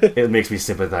it makes me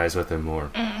sympathize with him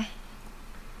more.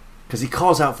 Because he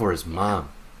calls out for his mom.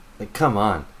 Like, come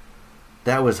on.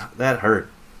 That hurt.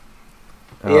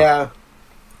 Yeah.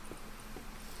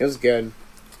 It was good.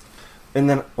 And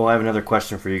then, I have another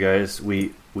question for you guys.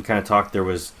 We kind of talked, there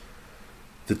was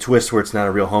the twist where it's not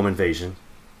a real home invasion,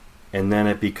 and then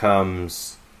it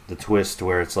becomes the twist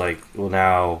where it's like, well,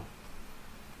 now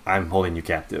I'm holding you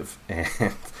captive, and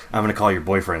I'm going to call your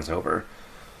boyfriends over.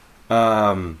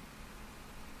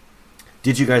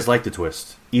 Did you guys like the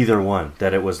twist? Either one,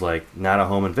 that it was like not a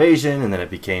home invasion, and then it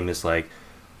became this like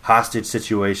hostage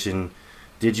situation.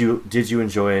 Did you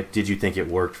enjoy it? Did you think it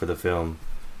worked for the film?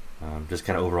 Just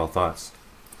kind of overall thoughts.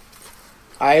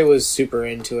 I was super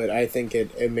into it. I think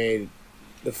it made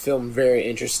the film very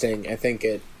interesting. I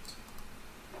kind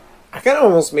of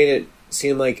almost made it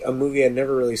seem like a movie I'd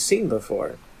never really seen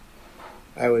before.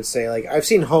 I would say, like, I've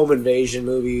seen home invasion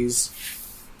movies,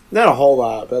 not a whole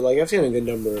lot, but like I've seen a good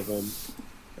number of them,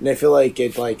 and I feel like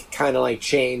it like kind of like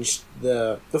changed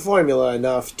the formula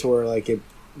enough to where like it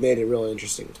made it really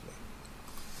interesting to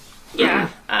me. Yeah,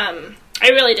 I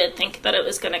really did think that it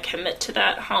was going to commit to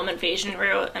that home invasion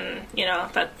route, and, you know,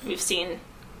 that we've seen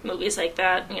movies like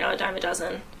that, you know, a dime a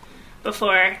dozen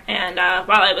before, and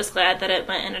while I was glad that it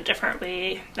went in a different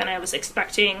way than I was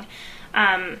expecting,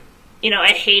 you know, I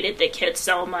hated the kids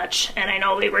so much, and I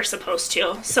know we were supposed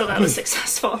to, so that was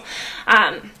successful.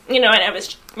 You know, and I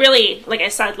was really, like I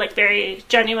said, like very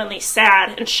genuinely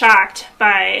sad and shocked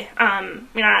by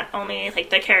not only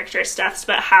like the characters' deaths,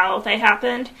 but how they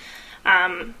happened.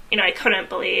 You know, I couldn't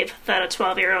believe that a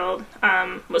 12-year-old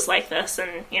was like this,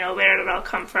 and, you know, where did it all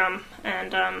come from?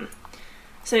 And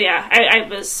so, yeah, I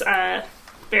was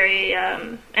very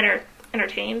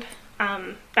entertained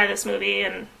by this movie,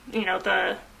 and, you know,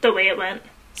 the way it went.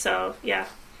 So, yeah.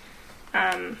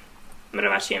 What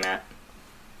about you, Matt?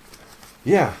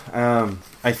 Yeah,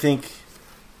 I think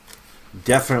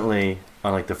definitely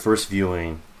on like the first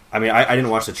viewing. I mean, I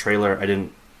didn't watch the trailer.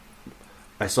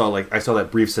 I saw that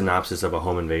brief synopsis of a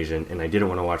home invasion, and I didn't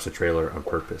want to watch the trailer on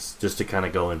purpose, just to kind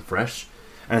of go in fresh.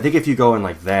 And I think if you go in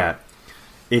like that,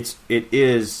 it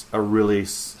is a really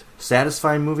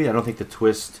satisfying movie. I don't think the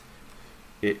twist,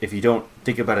 if you don't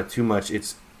think about it too much,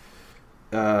 it's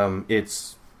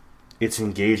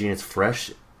engaging, it's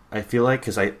fresh. I feel like,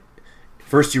 because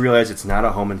first you realize it's not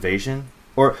a home invasion,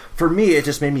 or for me, it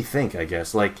just made me think. I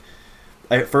guess like.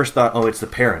 I at first thought, oh, it's the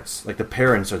parents. Like, the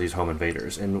parents are these home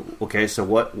invaders. And, okay, so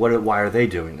why are they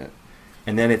doing it?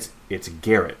 And then it's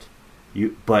Garrett.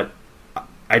 But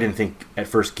I didn't think at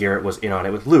first Garrett was in on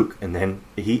it with Luke. And then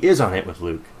he is on it with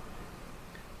Luke.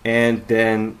 And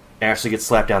then Ashley gets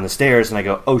slapped down the stairs, and I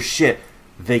go, oh, shit,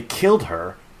 they killed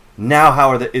her. Now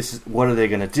what are they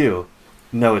going to do?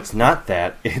 No, it's not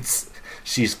that. It's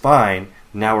she's fine.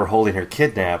 Now we're holding her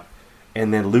kidnapped.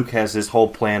 And then Luke has this whole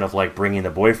plan of like bringing the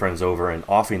boyfriends over and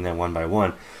offing them one by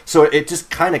one. So it just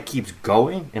kind of keeps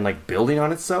going and like building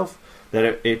on itself.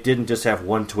 That it didn't just have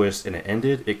one twist and it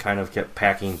ended. It kind of kept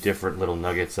packing different little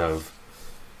nuggets of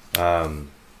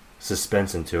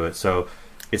suspense into it. So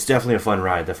it's definitely a fun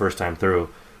ride the first time through.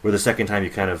 Where the second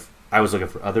time I was looking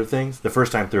for other things. The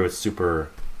first time through it's super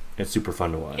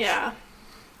fun to watch. Yeah.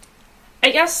 I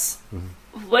guess,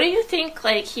 What do you think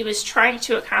like he was trying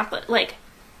to accomplish? Like,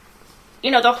 you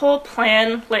know, the whole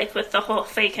plan, like, with the whole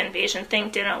fake invasion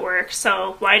thing didn't work,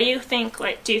 so why do you think,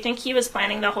 like, do you think he was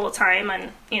planning the whole time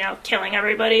on, you know, killing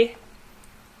everybody?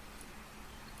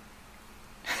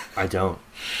 I don't.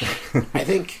 I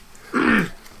think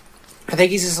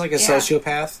he's just, like, a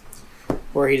sociopath,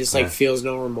 where he just, like, feels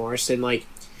no remorse, and, like,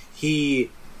 he,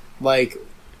 like,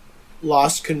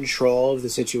 lost control of the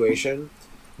situation,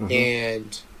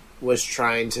 and was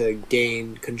trying to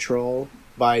gain control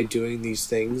by doing these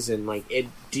things, and like it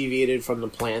deviated from the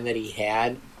plan that he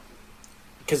had,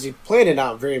 because he planned it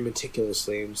out very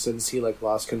meticulously, and since he like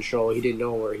lost control, he didn't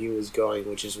know where he was going,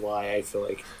 which is why I feel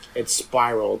like it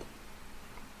spiraled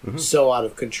so out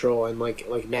of control. And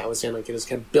like Matt was saying, like it just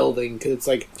kept building, because it's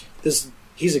like this,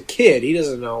 he's a kid, he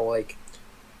doesn't know like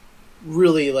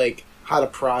really like how to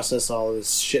process all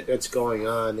this shit that's going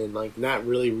on, and like not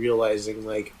really realizing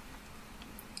like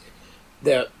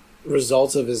the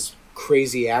results of his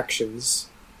crazy actions,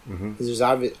 because there's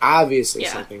obviously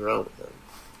something wrong with them.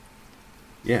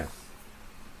 Yeah,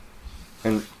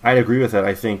 and I'd agree with that.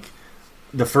 I think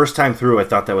the first time through, I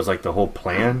thought that was like the whole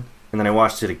plan, and then I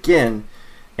watched it again,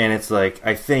 and it's like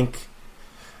I think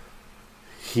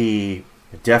he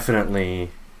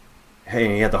definitely,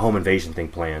 he had the home invasion thing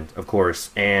planned, of course,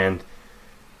 and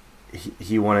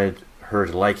he wanted her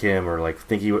to like him or like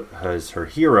think he was her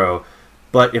hero.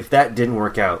 But if that didn't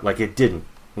work out, like it didn't.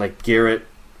 Like Garrett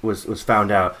was found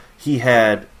out. He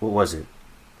had, what was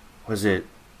it?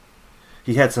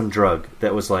 He had some drug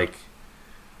that was like,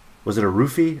 was it a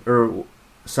roofie or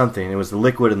something? It was the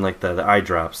liquid and like the eye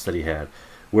drops that he had,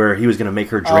 where he was going to make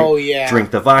her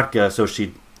drink the vodka so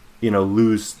she'd, you know,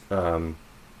 lose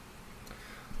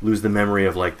lose the memory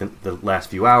of like the last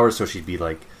few hours, so she'd be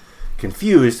like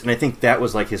confused. And I think that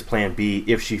was like his plan B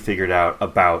if she figured out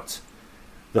about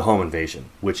the home invasion,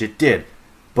 which it did.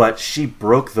 But she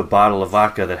broke the bottle of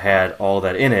vodka that had all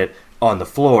that in it on the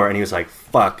floor, and he was like,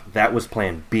 fuck, that was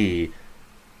plan B.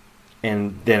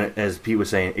 And then, as Pete was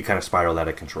saying, it kind of spiraled out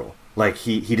of control. Like,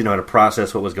 he didn't know how to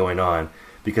process what was going on,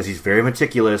 because he's very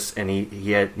meticulous, and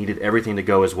he had needed everything to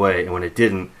go his way, and when it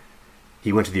didn't,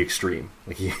 he went to the extreme.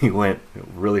 Like, he went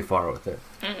really far with it.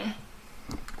 Mm.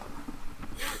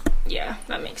 Yeah,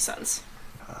 that makes sense.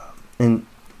 And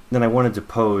then I wanted to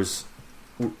pose...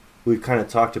 We've kind of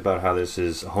talked about how this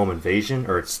is a home invasion,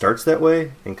 or it starts that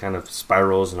way, and kind of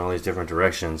spirals in all these different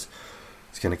directions.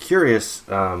 It's kind of curious,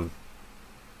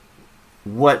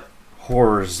 what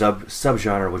horror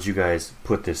subgenre would you guys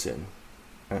put this in?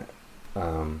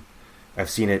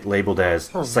 I've seen it labeled as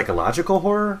psychological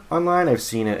horror online. I've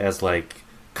seen it as, like,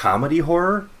 comedy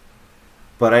horror.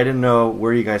 But I didn't know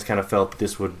where you guys kind of felt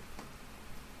this would...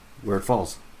 where it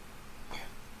falls.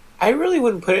 I really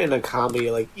wouldn't put it in a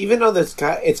comedy. Like, even though it's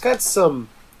got some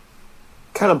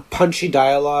kind of punchy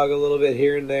dialogue a little bit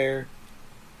here and there,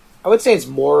 I would say it's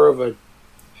more of a...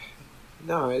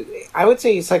 No, I would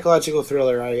say psychological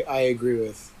thriller. I agree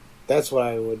with. That's what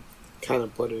I would kind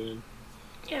of put it in.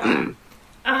 Yeah.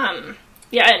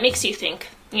 Yeah, it makes you think,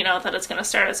 that it's going to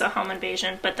start as a home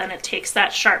invasion, but then it takes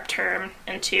that sharp turn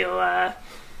into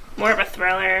more of a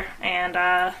thriller, and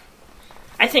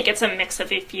I think it's a mix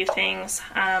of a few things.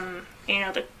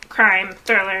 The crime,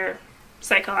 thriller,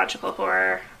 psychological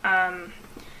horror.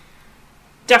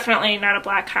 Definitely not a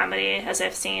black comedy, as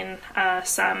I've seen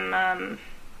some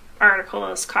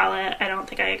articles call it. I don't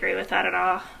think I agree with that at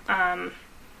all.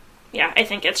 I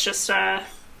think it's just a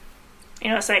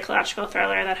psychological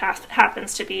thriller that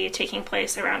happens to be taking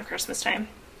place around Christmas time.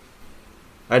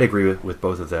 I'd agree with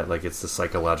both of that. Like, it's the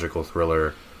psychological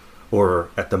thriller, or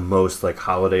at the most, like,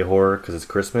 holiday horror because it's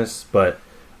Christmas. But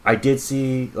I did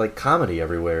see, like, comedy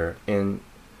everywhere, and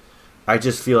I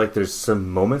just feel like there's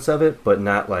some moments of it, but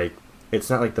not like, it's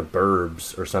not like The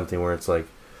Burbs or something where it's like,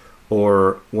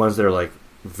 or ones that are like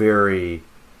very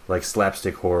like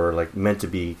slapstick horror, like meant to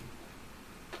be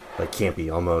like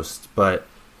campy almost. But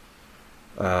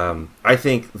I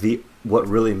think what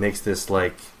really makes this,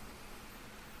 like,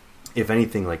 if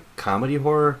anything, like comedy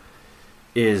horror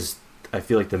is, I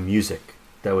feel like the music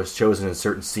that was chosen in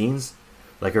certain scenes,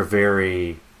 like, are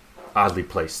very oddly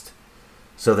placed,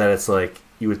 so that it's like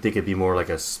you would think it'd be more like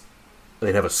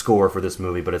they'd have a score for this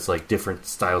movie, but it's like different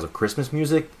styles of Christmas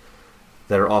music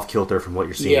that are off kilter from what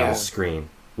you're seeing on the screen,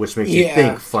 which makes you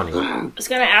think funny. I was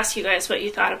going to ask you guys what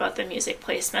you thought about the music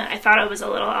placement. I thought it was a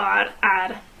little odd.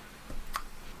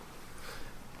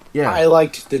 Yeah, I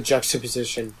liked the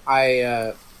juxtaposition.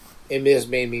 It has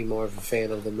made me more of a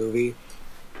fan of the movie.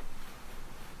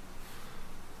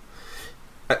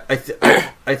 I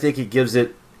think it gives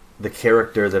it the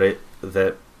character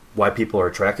that why people are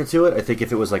attracted to it. I think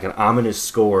if it was like an ominous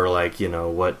score, like,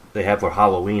 what they have for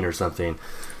Halloween or something,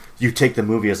 you take the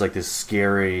movie as like this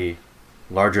scary,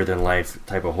 larger than life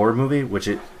type of horror movie, which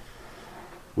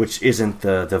isn't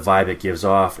the vibe it gives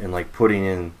off. And like putting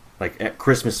in like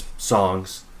Christmas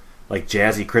songs, like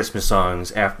jazzy Christmas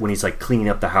songs, when he's like cleaning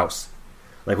up the house,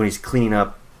 like when he's cleaning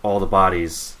up all the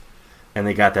bodies, and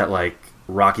they got that like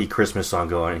rocky Christmas song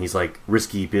going, and he's like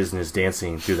risky business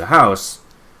dancing through the house.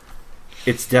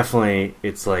 It's definitely,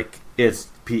 it's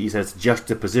Pete, he said it's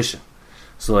juxtaposition.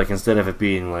 So like instead of it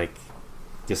being like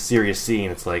this serious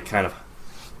scene, it's like kind of,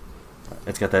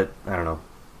 it's got that, I don't know,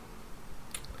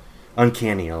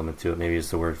 uncanny element to it, maybe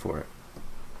is the word for it.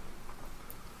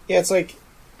 Yeah, it's like,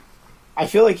 I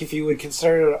feel like if you would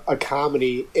consider it a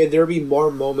comedy, there would be more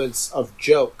moments of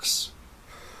jokes.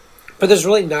 But there's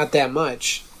really not that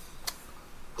much.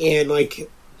 And like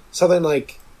something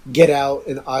like Get Out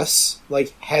and Us,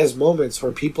 like, has moments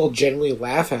where people genuinely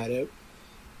laugh at it,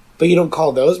 but you don't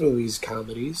call those movies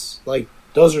comedies. Like,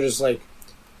 those are just like,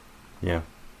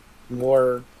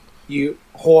 more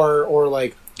horror, or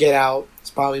like Get Out. It's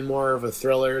probably more of a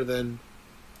thriller than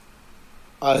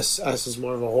Us. Us is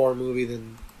more of a horror movie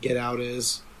than Get Out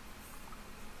is.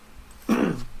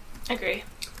 Agree.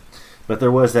 But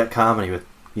there was that comedy with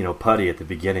Putty at the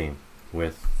beginning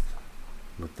with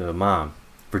the mom.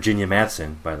 Virginia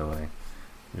Madsen, by the way,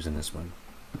 who's in this one.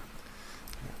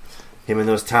 Him in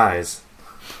those ties.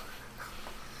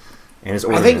 And his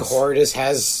ornaments. I think horror just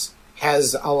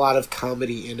has a lot of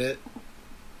comedy in it.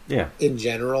 Yeah. In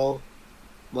general.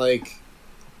 Like,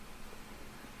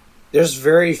 there's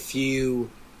very few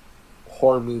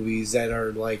horror movies that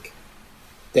are like,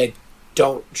 that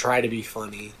don't try to be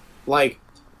funny. Like,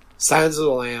 Silence of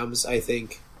the Lambs, I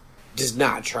think, does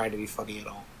not try to be funny at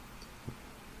all.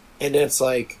 and it's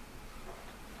like,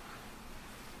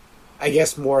 I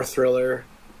guess more thriller,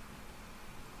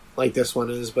 like this one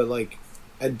is, but like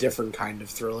a different kind of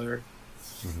thriller.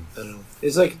 Mm-hmm. I don't know.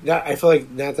 It's like I feel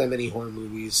like not that many horror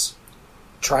movies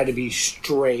try to be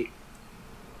straight,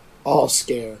 all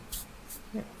scare,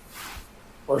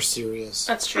 or serious.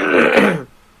 That's true.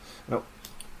 No.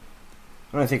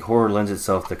 I think horror lends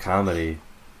itself to comedy,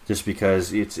 just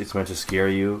because it's meant to scare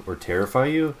you or terrify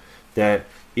you. That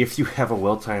if you have a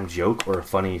well-timed joke or a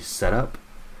funny setup,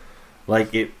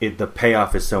 like the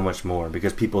payoff is so much more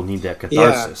because people need that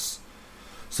catharsis. Yeah.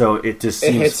 So it just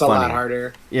seems hits funny. A lot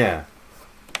harder. Yeah.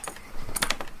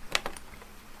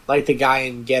 Like the guy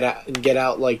in Get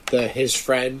Out, like his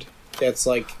friend that's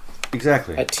like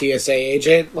exactly a TSA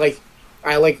agent. Like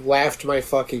I laughed my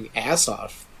fucking ass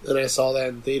off when I saw that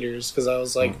in theaters because I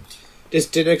was like,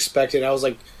 just didn't expect it. I was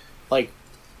like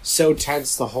so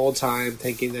tense the whole time,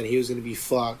 thinking that he was going to be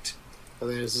fucked. And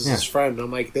then this is his friend.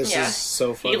 I'm like, this is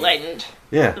so funny. He lightened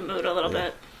the mood a little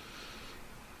bit.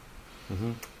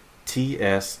 Mm-hmm.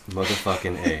 TS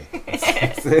motherfucking A.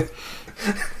 That's it.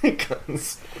 It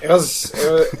was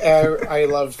I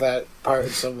loved that part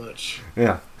so much.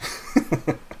 Yeah.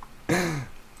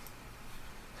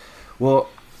 Well,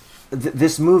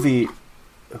 this movie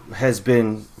has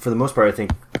been, for the most part, I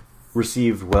think,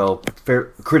 received well,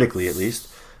 critically at least.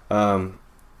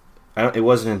 It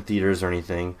wasn't in theaters or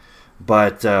anything,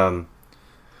 but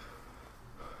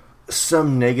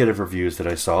some negative reviews that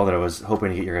I saw that I was hoping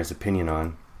to get your guys' opinion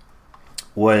on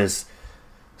was,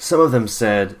 some of them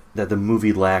said that the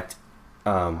movie lacked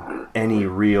any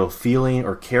real feeling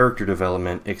or character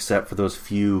development except for those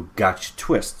few gotcha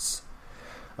twists.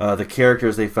 The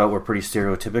characters they felt were pretty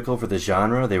stereotypical for the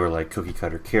genre. They were like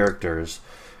cookie-cutter characters.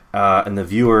 And the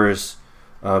viewers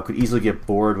could easily get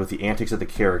bored with the antics of the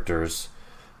characters.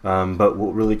 But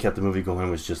what really kept the movie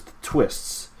going was just the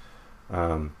twists,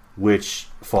 which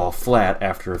fall flat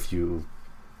after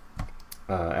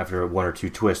after one or two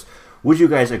twists. Would you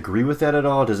guys agree with that at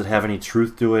all? Does it have any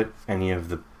truth to it? Any of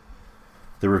the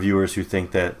reviewers who think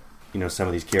that, some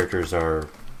of these characters are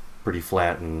pretty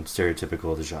flat and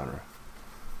stereotypical of the genre?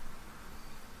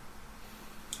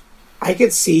 I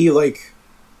could see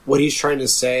what he's trying to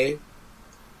say,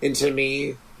 and to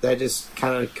me that just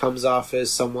kind of comes off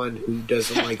as someone who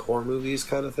doesn't like horror movies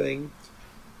kind of thing,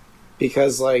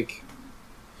 because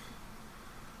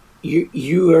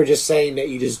you are just saying that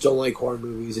you just don't like horror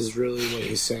movies is really what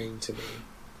he's saying to me.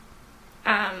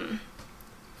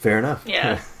 Fair enough.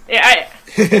 Yeah. Yeah,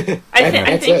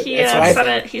 I think he said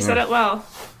it. He said it well.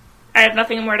 I have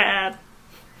nothing more to add.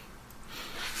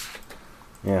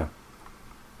 Yeah.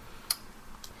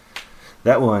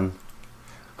 That one,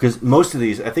 because most of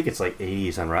these, I think it's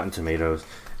 80s on Rotten Tomatoes,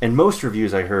 and most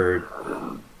reviews I heard,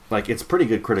 it's pretty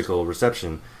good critical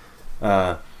reception,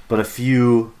 but a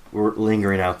few were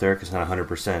lingering out there because it's not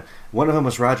 100%. One of them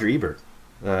was Roger Ebert,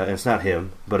 and it's not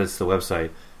him, but it's the website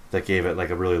that gave it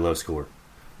a really low score,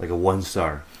 a 1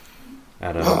 star.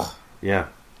 Out of yeah.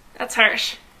 That's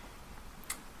harsh.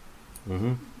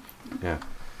 Mm-hmm. Yeah,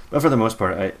 but for the most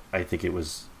part, I think it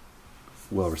was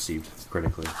well received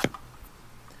critically.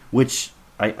 Which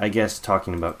I guess,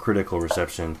 talking about critical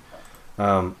reception,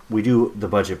 we do the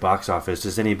budget box office.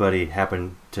 Does anybody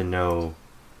happen to know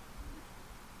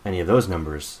any of those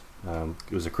numbers?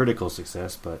 It was a critical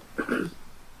success, but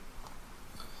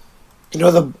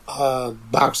the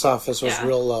box office was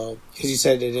real low because you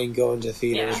said it didn't go into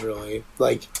theaters really.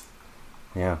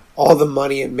 Yeah, all the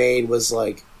money it made was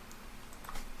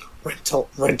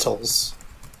rentals.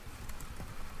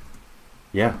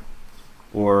 Yeah,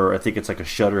 or I think it's a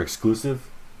Shudder exclusive.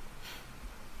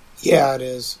 Yeah, it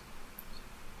is.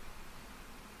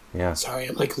 Yeah. Sorry,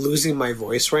 I'm losing my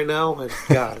voice right now.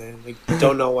 God, I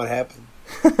don't know what happened.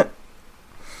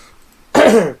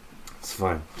 It's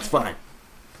fine. It's fine.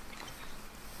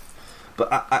 But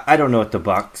I don't know what the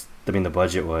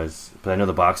budget was, but I know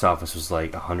the box office was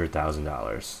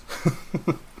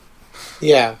 $100,000.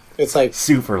 Yeah, it's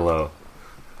super low.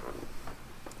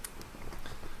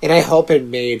 And I hope it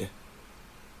made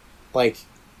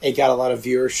it got a lot of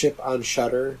viewership on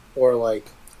Shudder or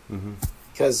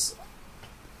because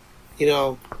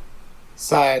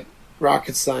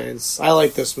rocket science. I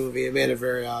like this movie. It made it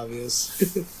very obvious.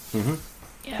 Mm-hmm.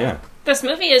 Yeah. This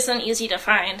movie isn't easy to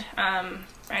find.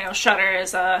 I know Shudder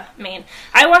is main.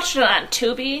 I watched it on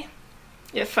Tubi.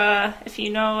 If you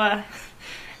know.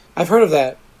 I've heard of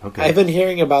that. Okay. I've been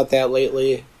hearing about that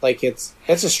lately. It's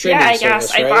a streaming service,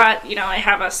 guess. right? I bought, I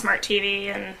have a smart TV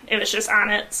and it was just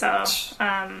on it, so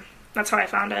that's how I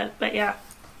found it. But yeah.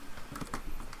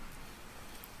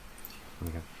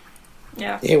 Okay.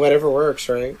 Yeah. Yeah, whatever works,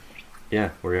 right? Yeah,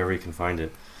 wherever you can find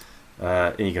it.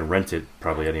 and you can rent it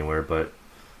probably anywhere, but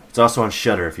it's also on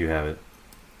Shudder if you have it.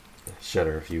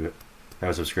 Shudder if you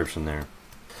have a subscription there.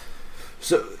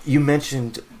 So you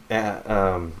mentioned,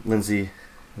 Lindsay,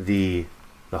 the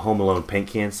Home Alone paint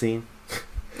can scene.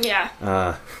 Yeah.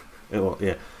 Well,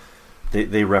 yeah.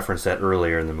 They referenced that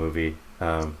earlier in the movie.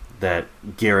 That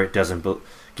Garrett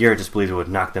Garrett just believes it would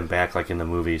knock them back like in the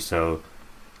movie, so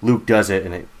Luke does it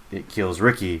and it kills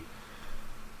Ricky.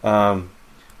 That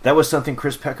was something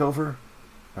Chris Peckover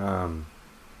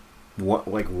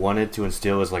wanted to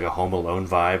instill as like a Home Alone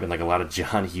vibe and like a lot of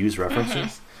John Hughes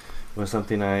references. Was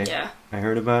something I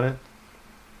heard about it.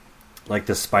 Like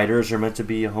the spiders are meant to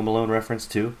be a Home Alone reference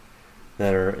too,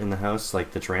 that are in the house,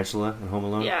 like the tarantula in Home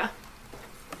Alone. Yeah.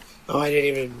 Oh, I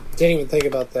didn't even think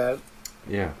about that.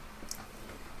 Yeah.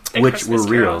 The Which Christmas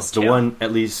were real. carols, The too. one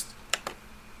at least.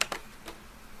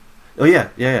 Oh yeah.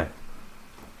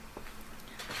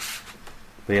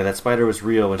 But yeah, that spider was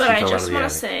real when But she I fell out of just the want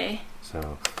attic. to say,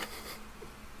 So,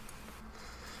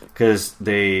 because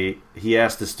he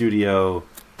asked the studio,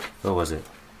 what was it?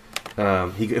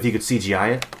 If he could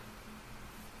CGI it,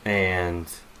 and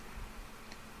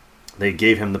they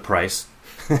gave him the price,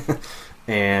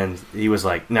 and he was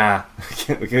like, "Nah,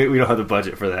 we don't have the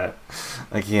budget for that.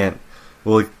 I can't.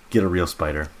 We'll get a real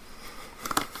spider."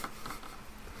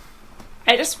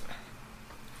 I just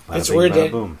Bada It's bing, weird bada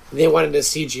that boom. they wanted to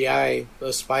CGI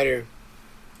the spider.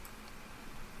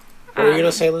 What were you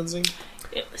gonna say, Lindsay?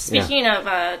 Speaking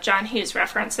of John Hughes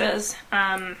references,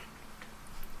 I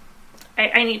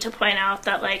need to point out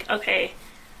that, like, okay,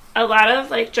 a lot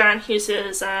of, like, John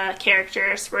Hughes's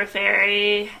characters were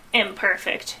very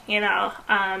imperfect, you know.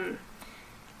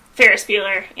 Ferris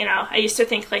Bueller, you know, I used to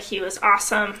think, like, he was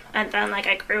awesome, and then, like,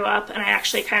 I grew up, and I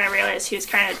actually kind of realized he was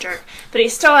kind of a jerk. But he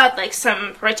still had, like,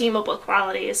 some redeemable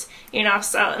qualities, you know,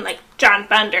 so, and, like, John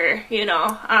Bender, you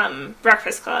know,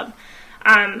 Breakfast Club.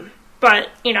 But,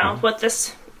 you know, with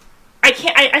this,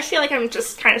 I feel like I'm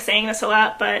just kind of saying this a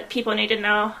lot, but people need to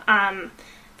know,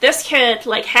 this kid,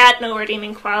 like, had no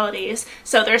redeeming qualities,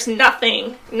 so there's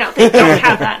nothing, no, they don't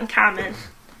have that in common.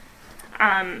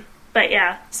 But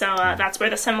yeah, so that's where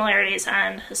the similarities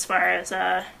end as far as,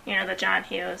 you know, the John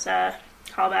Hughes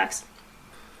callbacks.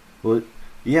 Well,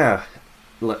 yeah,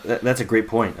 that's a great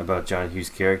point about John Hughes'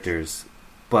 characters.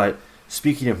 But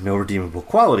speaking of no redeemable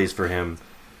qualities for him,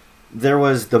 there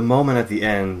was the moment at the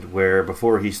end where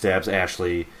before he stabs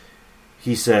Ashley,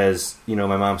 he says, you know,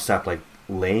 my mom stopped, like,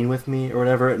 laying with me or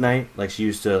whatever at night. Like, she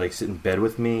used to, like, sit in bed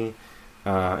with me,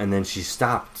 and then she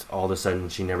stopped all of a sudden.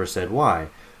 She never said why.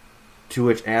 To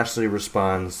which Ashley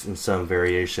responds in some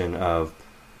variation of,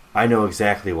 I know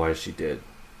exactly why she did.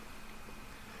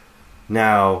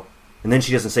 Now, and then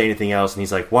she doesn't say anything else, and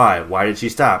he's like, why? Why did she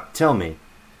stop? Tell me.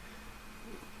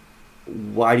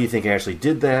 Why do you think Ashley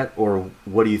did that? Or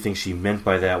what do you think she meant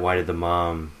by that? Why did the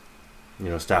mom, you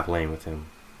know, stop laying with him?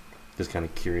 Just kind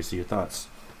of curious to your thoughts.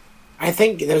 I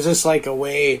think there's just, like, a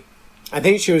way... I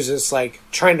think she was just, like,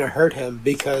 trying to hurt him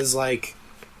because, like,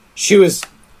 she was...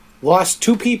 lost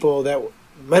two people that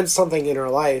meant something in her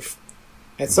life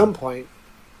at some point,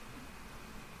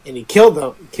 and he killed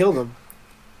them,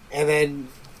 and then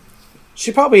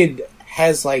she probably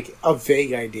has, like, a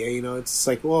vague idea, you know, it's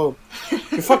like, well,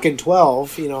 you're fucking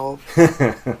 12, you know,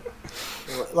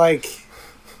 like,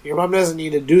 your mom doesn't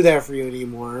need to do that for you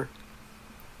anymore,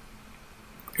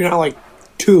 you're not, like,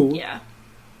 2. Yeah.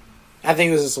 I think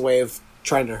it was just a way of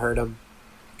trying to hurt him,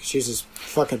 she's just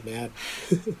fucking mad.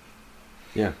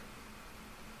 Yeah.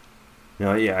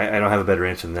 No, yeah, I don't have a better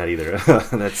answer than that either.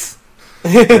 that's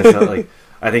not like,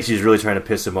 I think she's really trying to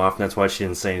piss him off, and that's why she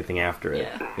didn't say anything after it.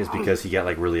 Yeah. Is because he got,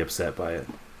 like, really upset by it.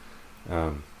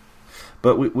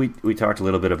 But we talked a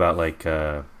little bit about, like,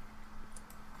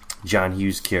 John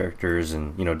Hughes characters,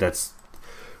 and, you know, that's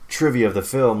trivia of the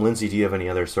film. Lindsay, do you have any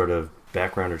other sort of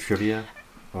background or trivia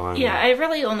on? Yeah, I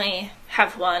really only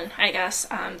have one, I guess.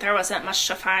 There wasn't much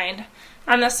to find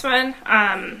on this one.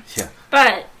 Yeah.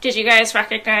 But did you guys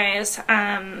recognize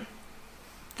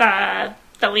the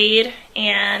lead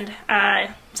and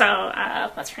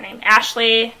what's her name?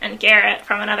 Ashley and Garrett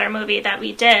from another movie that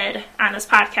we did on this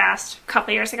podcast a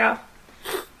couple years ago?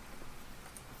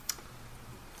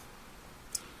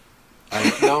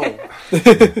 No.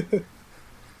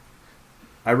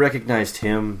 I recognized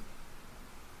him,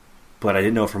 but I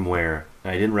didn't know from where.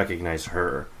 I didn't recognize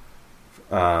her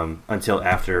until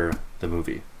after the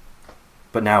movie.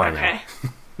 But now I know.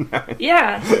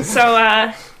 Yeah,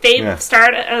 so they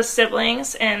starred as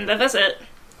siblings in The Visit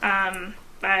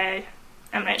by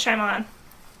M. Night Shyamalan.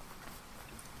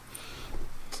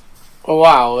 Oh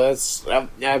wow,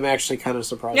 I'm actually kind of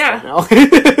surprised right now.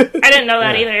 I didn't know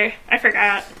that either. I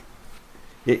forgot.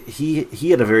 he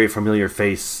had a very familiar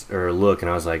face or look, and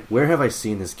I was like, where have I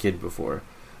seen this kid before?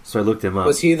 So I looked him up.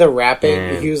 Was he the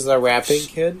rapping? He was the rapping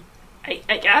kid?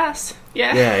 I guess.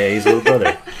 Yeah. Yeah, he's a little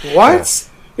brother. What? Yeah.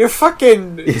 You're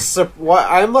fucking... what?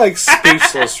 I'm, like,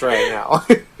 speechless right now.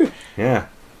 Yeah.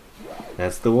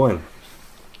 That's the one.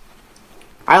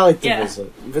 I like The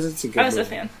Visit. Visit's a good I was movie. a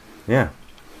fan. Yeah.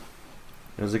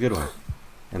 It was a good one.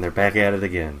 And they're back at it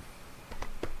again.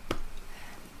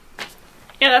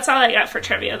 Yeah, that's all I got for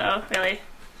trivia, though, really.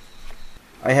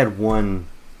 I had one...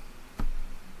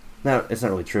 It's not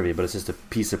really trivia, but it's just a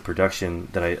piece of production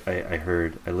that I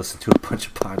heard. I listened to a bunch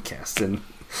of podcasts and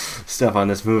stuff on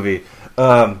this movie.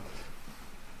 That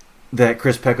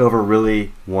Chris Peckover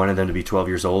really wanted them to be 12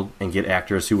 years old and get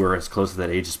actors who were as close to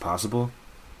that age as possible.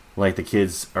 Like, the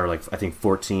kids are, like, I think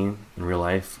 14 in real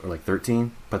life, or like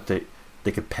 13, but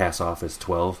they could pass off as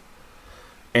 12.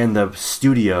 And the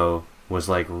studio was,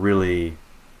 like, really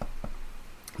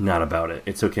not about it.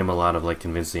 It took him a lot of, like,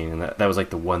 convincing, and that was, like,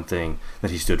 the one thing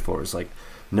that he stood for. It's like,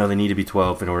 no, they need to be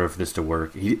 12 in order for this to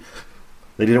work. They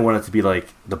didn't want it to be like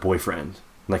The Boyfriend,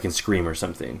 like in Scream or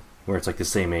something, where it's like the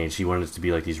same age. He wanted it to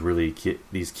be like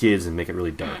these kids and make it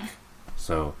really dark.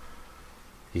 So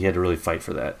he had to really fight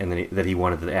for that, and then that he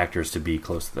wanted the actors to be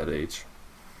close to that age.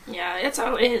 Yeah, it's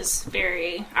always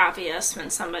very obvious when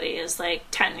somebody is like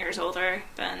 10 years older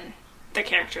than the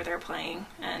character they're playing,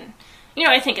 and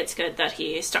I think it's good that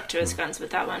he stuck to his guns with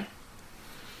that one.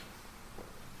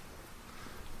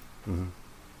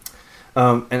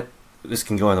 Mm-hmm. And this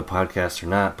can go on the podcast or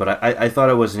not, but I thought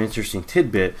it was an interesting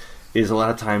tidbit. Is a lot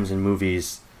of times in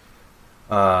movies,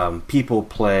 people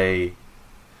play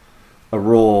a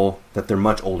role that they're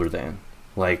much older than.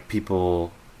 Like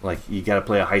people, like you got to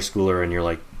play a high schooler and you're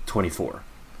like 24.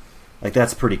 Like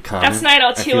that's pretty common. That's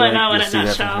 90210 in a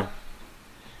nutshell.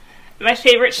 My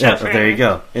favorite show. Yeah, but there you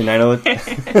go. And I know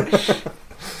it.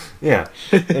 Yeah,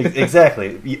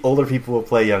 exactly. Older people will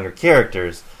play younger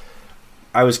characters.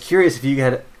 I was curious if you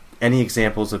had any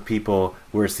examples of people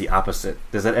where it's the opposite.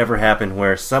 Does that ever happen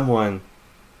where someone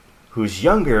who's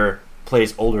younger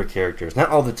plays older characters? Not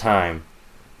all the time,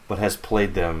 but has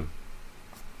played them.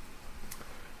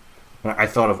 I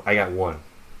got one.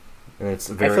 And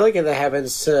it's I feel like that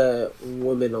happens to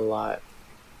women a lot.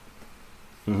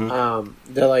 Mm-hmm.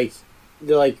 They're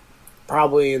like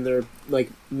probably in their like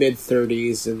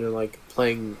mid-30s and they're like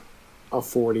playing a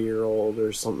 40-year-old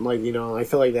or something, like, I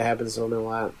feel like that happens to women a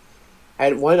lot.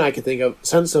 One I could think of,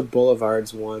 Sunset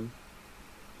Boulevard's one,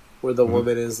 where the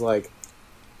woman is like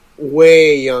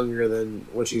way younger than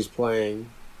what she's playing.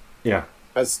 Yeah,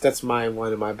 that's my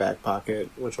one in my back pocket.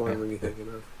 Which one were you thinking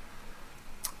of?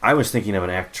 I was thinking of an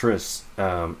actress,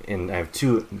 and I have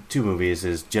two movies.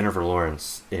 Is Jennifer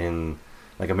Lawrence in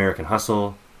like American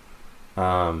Hustle,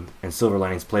 and Silver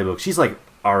Linings Playbook. She's like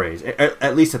our age.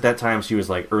 At least at that time, she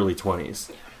was like early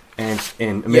 20s, and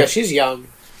she's young.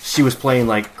 She was playing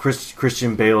like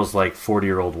Christian Bale's like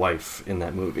 40-year-old wife in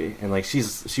that movie, and like she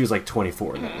was like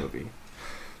 24 in that movie.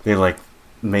 They like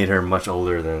made her much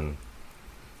older than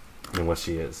what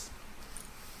she is.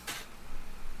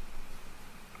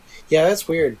 Yeah, that's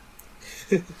weird.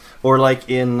 Or like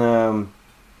in I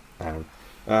don't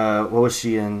know, what was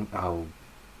she in? Oh,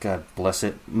 God bless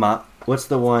it. What's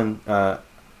the one? Darren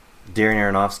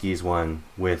Aronofsky's one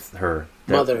with her.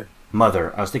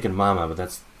 Mother. I was thinking Mama, but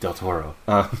that's Del Toro.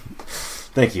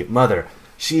 Thank you, Mother.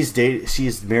 She's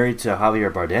married to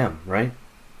Javier Bardem, right?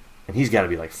 And he's got to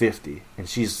be like 50, and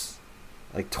she's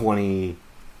like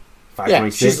 25, yeah,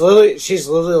 26. She's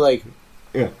literally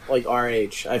like our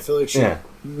age. I feel like she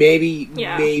maybe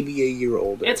a year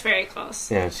older. It's very close.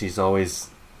 Yeah, she's always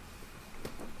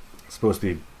supposed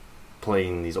to be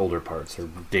playing these older parts or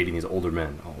dating these older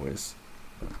men always.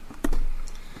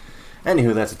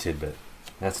 Anywho, that's a tidbit.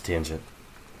 That's a tangent.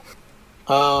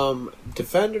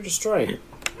 Defend or destroy?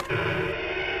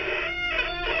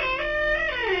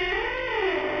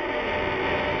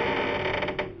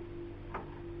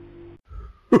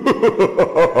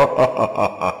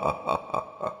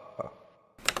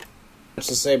 Much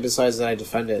to say besides that I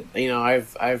defend it.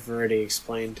 I've already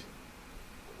explained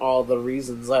all the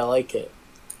reasons I like it.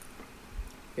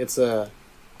 It's a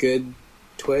good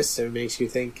twist. It makes you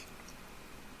think.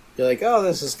 You're like, oh,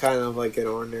 this is kind of like an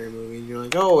ordinary movie. And you're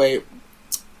like, oh, wait.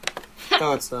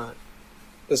 No, it's not.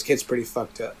 This kid's pretty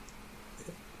fucked up.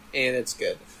 And it's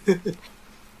good.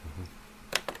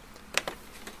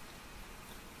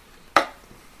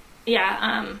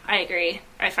 Yeah, I agree.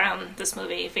 I found this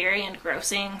movie very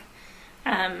engrossing.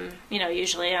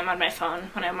 Usually I'm on my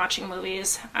phone when I'm watching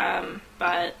movies,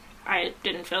 but I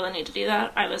didn't feel the need to do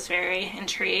that. I was very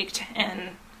intrigued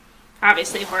and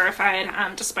obviously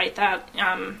horrified. Despite that,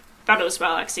 thought it was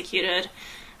well executed.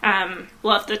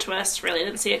 Loved the twist, really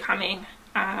didn't see it coming.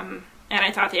 And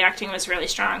I thought the acting was really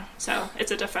strong, so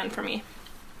it's a defend for me.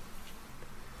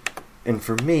 And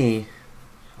for me,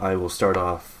 I will start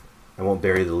off, I won't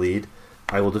bury the lead,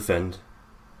 I will defend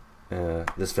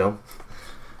this film.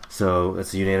 So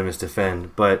it's a unanimous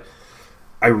defend, but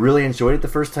I really enjoyed it the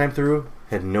first time through,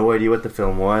 had no idea what the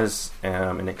film was,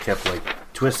 and it kept like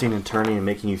twisting and turning and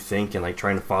making you think and like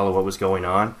trying to follow what was going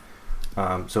on.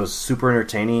 So it was super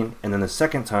entertaining, and then the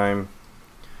second time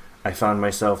I found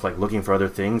myself like looking for other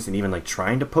things and even like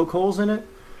trying to poke holes in it.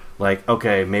 Like,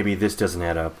 okay, maybe this doesn't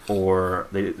add up, or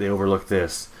they overlook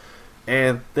this.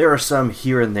 And there are some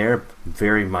here and there,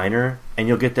 very minor, and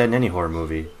you'll get that in any horror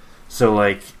movie. So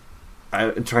like,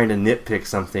 I'm trying to nitpick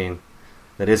something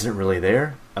that isn't really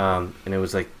there, and it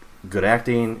was like good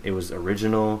acting, it was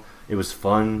original, it was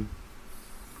fun,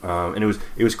 and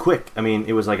it was quick. I mean,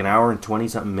 it was like an hour and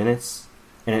 20-something minutes,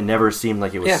 and it never seemed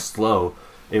like it was slow.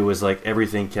 It was like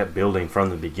everything kept building from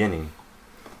the beginning.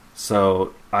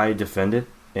 So I defend it,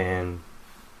 and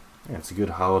yeah, it's a good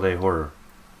holiday horror.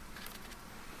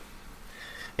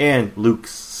 And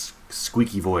Luke's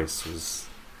squeaky voice was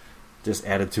just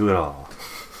added to it all.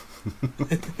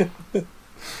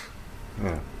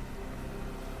 Yeah.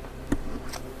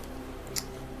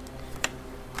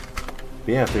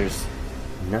 But yeah, if there's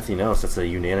nothing else, that's a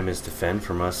unanimous defend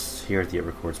from us here at the It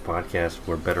Records podcast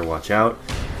for Better Watch Out.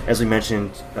 As we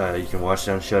mentioned, you can watch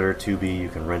it on Shudder, Tubi, you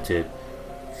can rent it,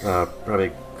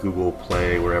 probably Google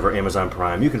Play, wherever, Amazon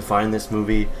Prime. You can find this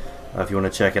movie if you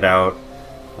want to check it out.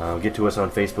 Get to us on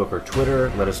Facebook or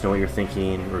Twitter. Let us know what you're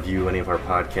thinking. Review any of our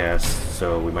podcasts.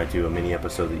 So we might do a mini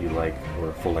episode that you like or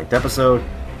a full-length episode.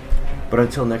 But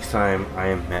until next time, I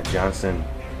am Matt Johnson,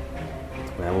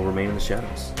 and I will remain in the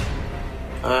shadows.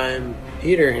 I'm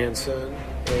Peter Hansen,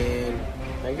 and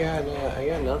I got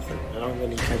nothing. I don't have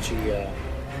any catchy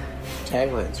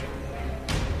taglines from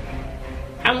that.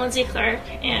 I'm Lindsay Clark,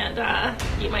 and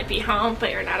you might be home,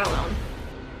 but you're not alone.